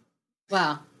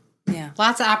 Well, yeah,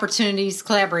 lots of opportunities to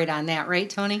collaborate on that, right,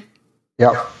 Tony?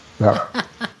 Yep.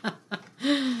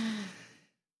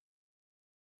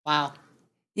 Wow.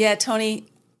 Yeah, Tony,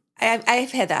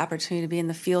 I've had the opportunity to be in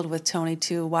the field with Tony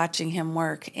too, watching him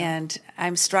work, and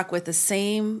I'm struck with the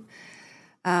same,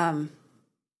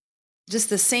 just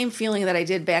the same feeling that I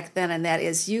did back then, and that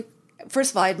is you.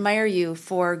 First of all, I admire you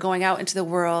for going out into the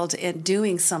world and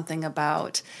doing something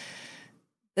about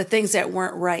the things that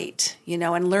weren't right,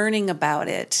 and learning about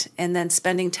it, and then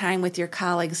spending time with your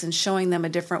colleagues and showing them a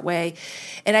different way.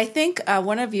 And I think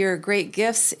one of your great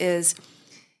gifts is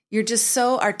you're just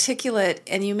so articulate,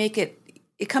 and you make it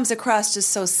comes across just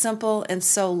so simple and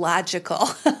so logical.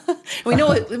 we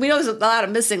know there's a lot of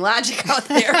missing logic out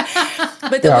there,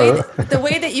 but the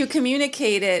way that you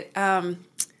communicate it,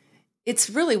 it's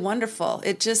really wonderful.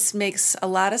 It just makes a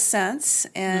lot of sense,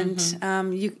 and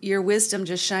your wisdom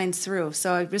just shines through.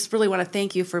 So I just really want to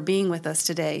thank you for being with us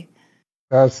today.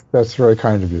 That's very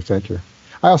kind of you. Thank you.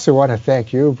 I also want to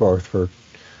thank you both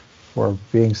for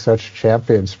being such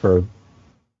champions for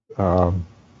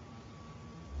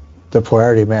the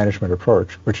polarity management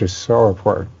approach, which is so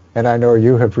important. And I know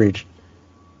you have reached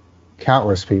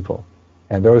countless people,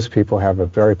 and those people have a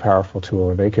very powerful tool,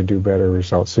 and they can do better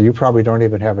results. So you probably don't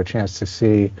even have a chance to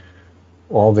see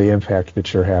all the impact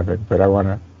that you're having. But I want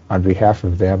to, on behalf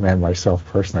of them and myself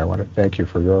personally, I want to thank you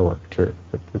for your work too.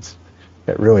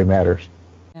 It really matters.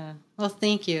 Yeah. Well,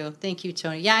 thank you,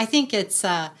 Tony. Yeah, I think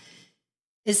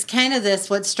it's kind of this.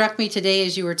 What struck me today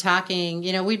as you were talking,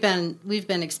 we've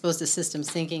been exposed to systems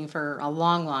thinking for a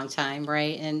long, long time,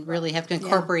 right? And really have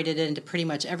incorporated it into pretty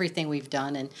much everything we've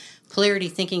done. And polarity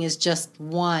thinking is just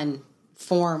one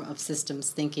form of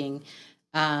systems thinking.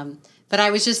 But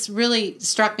I was just really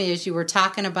struck me as you were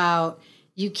talking about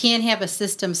you can't have a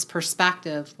systems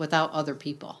perspective without other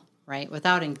people, right?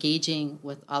 Without engaging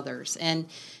with others, and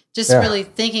just really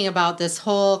thinking about this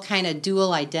whole kind of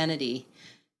dual identity.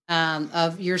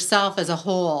 Of yourself as a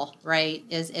whole, right?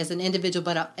 As an individual,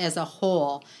 but as a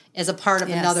whole, as a part of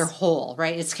another whole,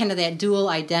 right? It's kind of that dual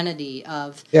identity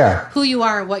of who you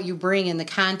are and what you bring in the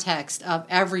context of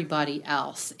everybody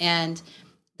else. And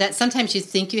that sometimes you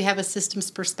think you have a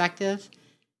systems perspective,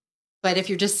 but if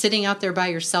you're just sitting out there by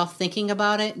yourself thinking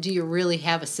about it, do you really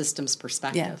have a systems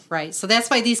perspective, right? So that's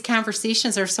why these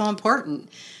conversations are so important,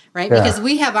 right? Because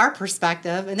we have our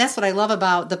perspective, and that's what I love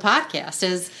about the podcast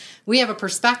is we have a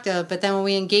perspective, but then when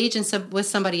we engage with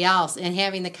somebody else and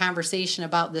having the conversation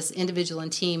about this individual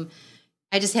and team,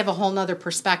 I just have a whole nother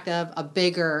perspective, a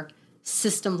bigger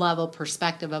system level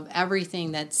perspective of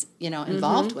everything that's,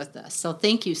 involved with this. So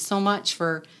thank you so much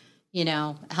for,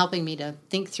 helping me to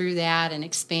think through that and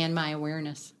expand my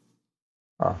awareness.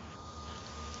 Oh,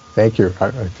 thank you.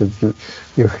 I think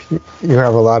you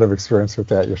have a lot of experience with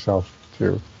that yourself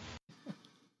too.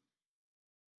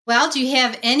 Well, do you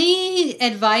have any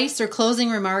advice or closing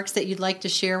remarks that you'd like to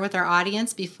share with our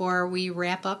audience before we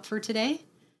wrap up for today?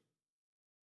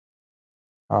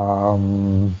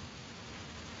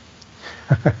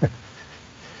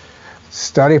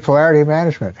 Study polarity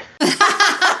management.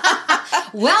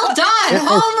 Well done,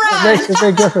 home run. It makes a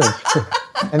big difference.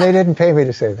 And they didn't pay me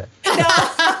to say that.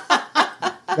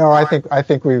 No, I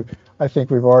think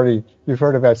we've already, you've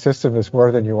heard about systems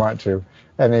more than you want to.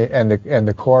 And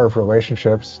the core of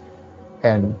relationships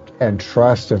and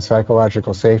trust and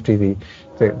psychological safety,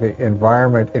 the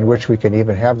environment in which we can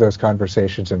even have those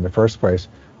conversations in the first place,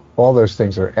 all those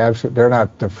things are they're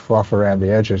not the fluff around the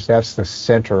edges. That's the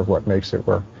center of what makes it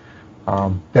work.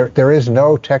 There is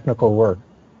no technical work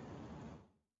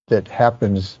that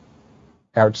happens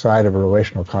outside of a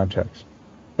relational context.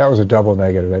 That was a double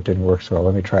negative. That didn't work so well.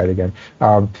 Let me try it again.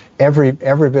 Every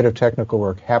bit of technical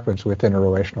work happens within a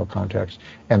relational context,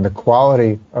 and the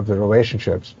quality of the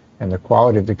relationships and the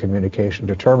quality of the communication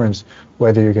determines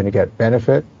whether you're going to get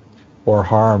benefit or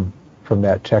harm from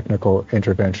that technical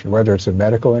intervention, whether it's a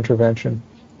medical intervention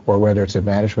or whether it's a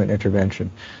management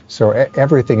intervention. So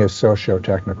everything is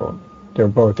socio-technical.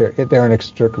 They're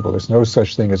inextricable. There's no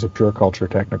such thing as a pure culture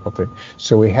technical thing.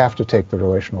 So we have to take the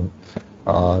relational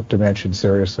dimension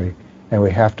seriously, and we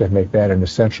have to make that an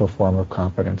essential form of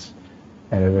competence.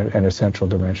 and an essential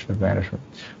dimension of management.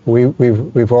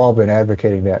 We've all been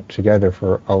advocating that together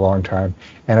for a long time,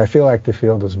 and I feel like the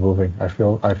field is moving. I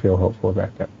feel hopeful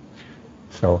about that.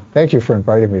 So thank you for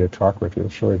inviting me to talk with you.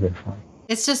 It's really been fun.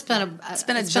 It's just been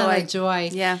a joy.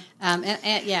 Yeah. And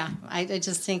yeah, I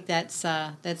just think that's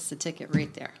the ticket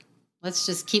right there. Let's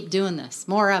just keep doing this.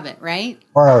 More of it, right?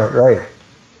 More of it, right.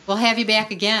 We'll have you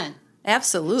back again.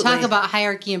 Absolutely. Talk about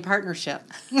hierarchy and partnership.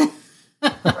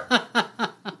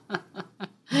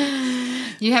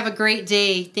 You have a great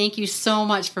day. Thank you so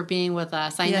much for being with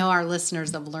us. I know our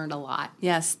listeners have learned a lot.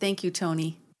 Yes. Thank you,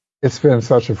 Tony. It's been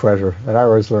such a pleasure, and I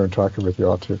always learn talking with you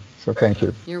all too. So thank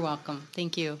you. You're welcome.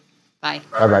 Thank you. Bye.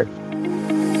 Bye-bye.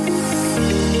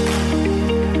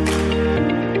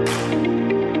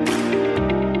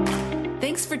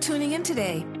 Thanks for tuning in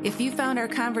today. If you found our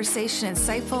conversation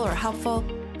insightful or helpful,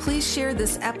 please share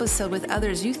this episode with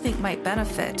others you think might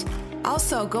benefit.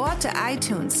 Also, go out to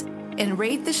iTunes and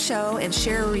rate the show and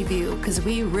share a review, because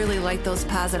we really like those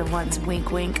positive ones.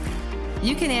 Wink, wink.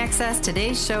 You can access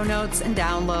today's show notes and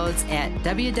downloads at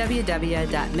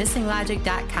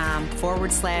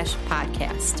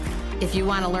www.missinglogic.com/podcast. If you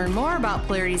want to learn more about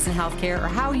polarities in healthcare or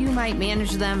how you might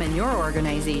manage them in your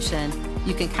organization,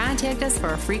 you can contact us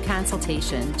for a free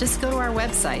consultation. Just go to our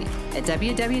website at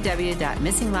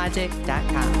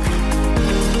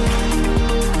www.missinglogic.com.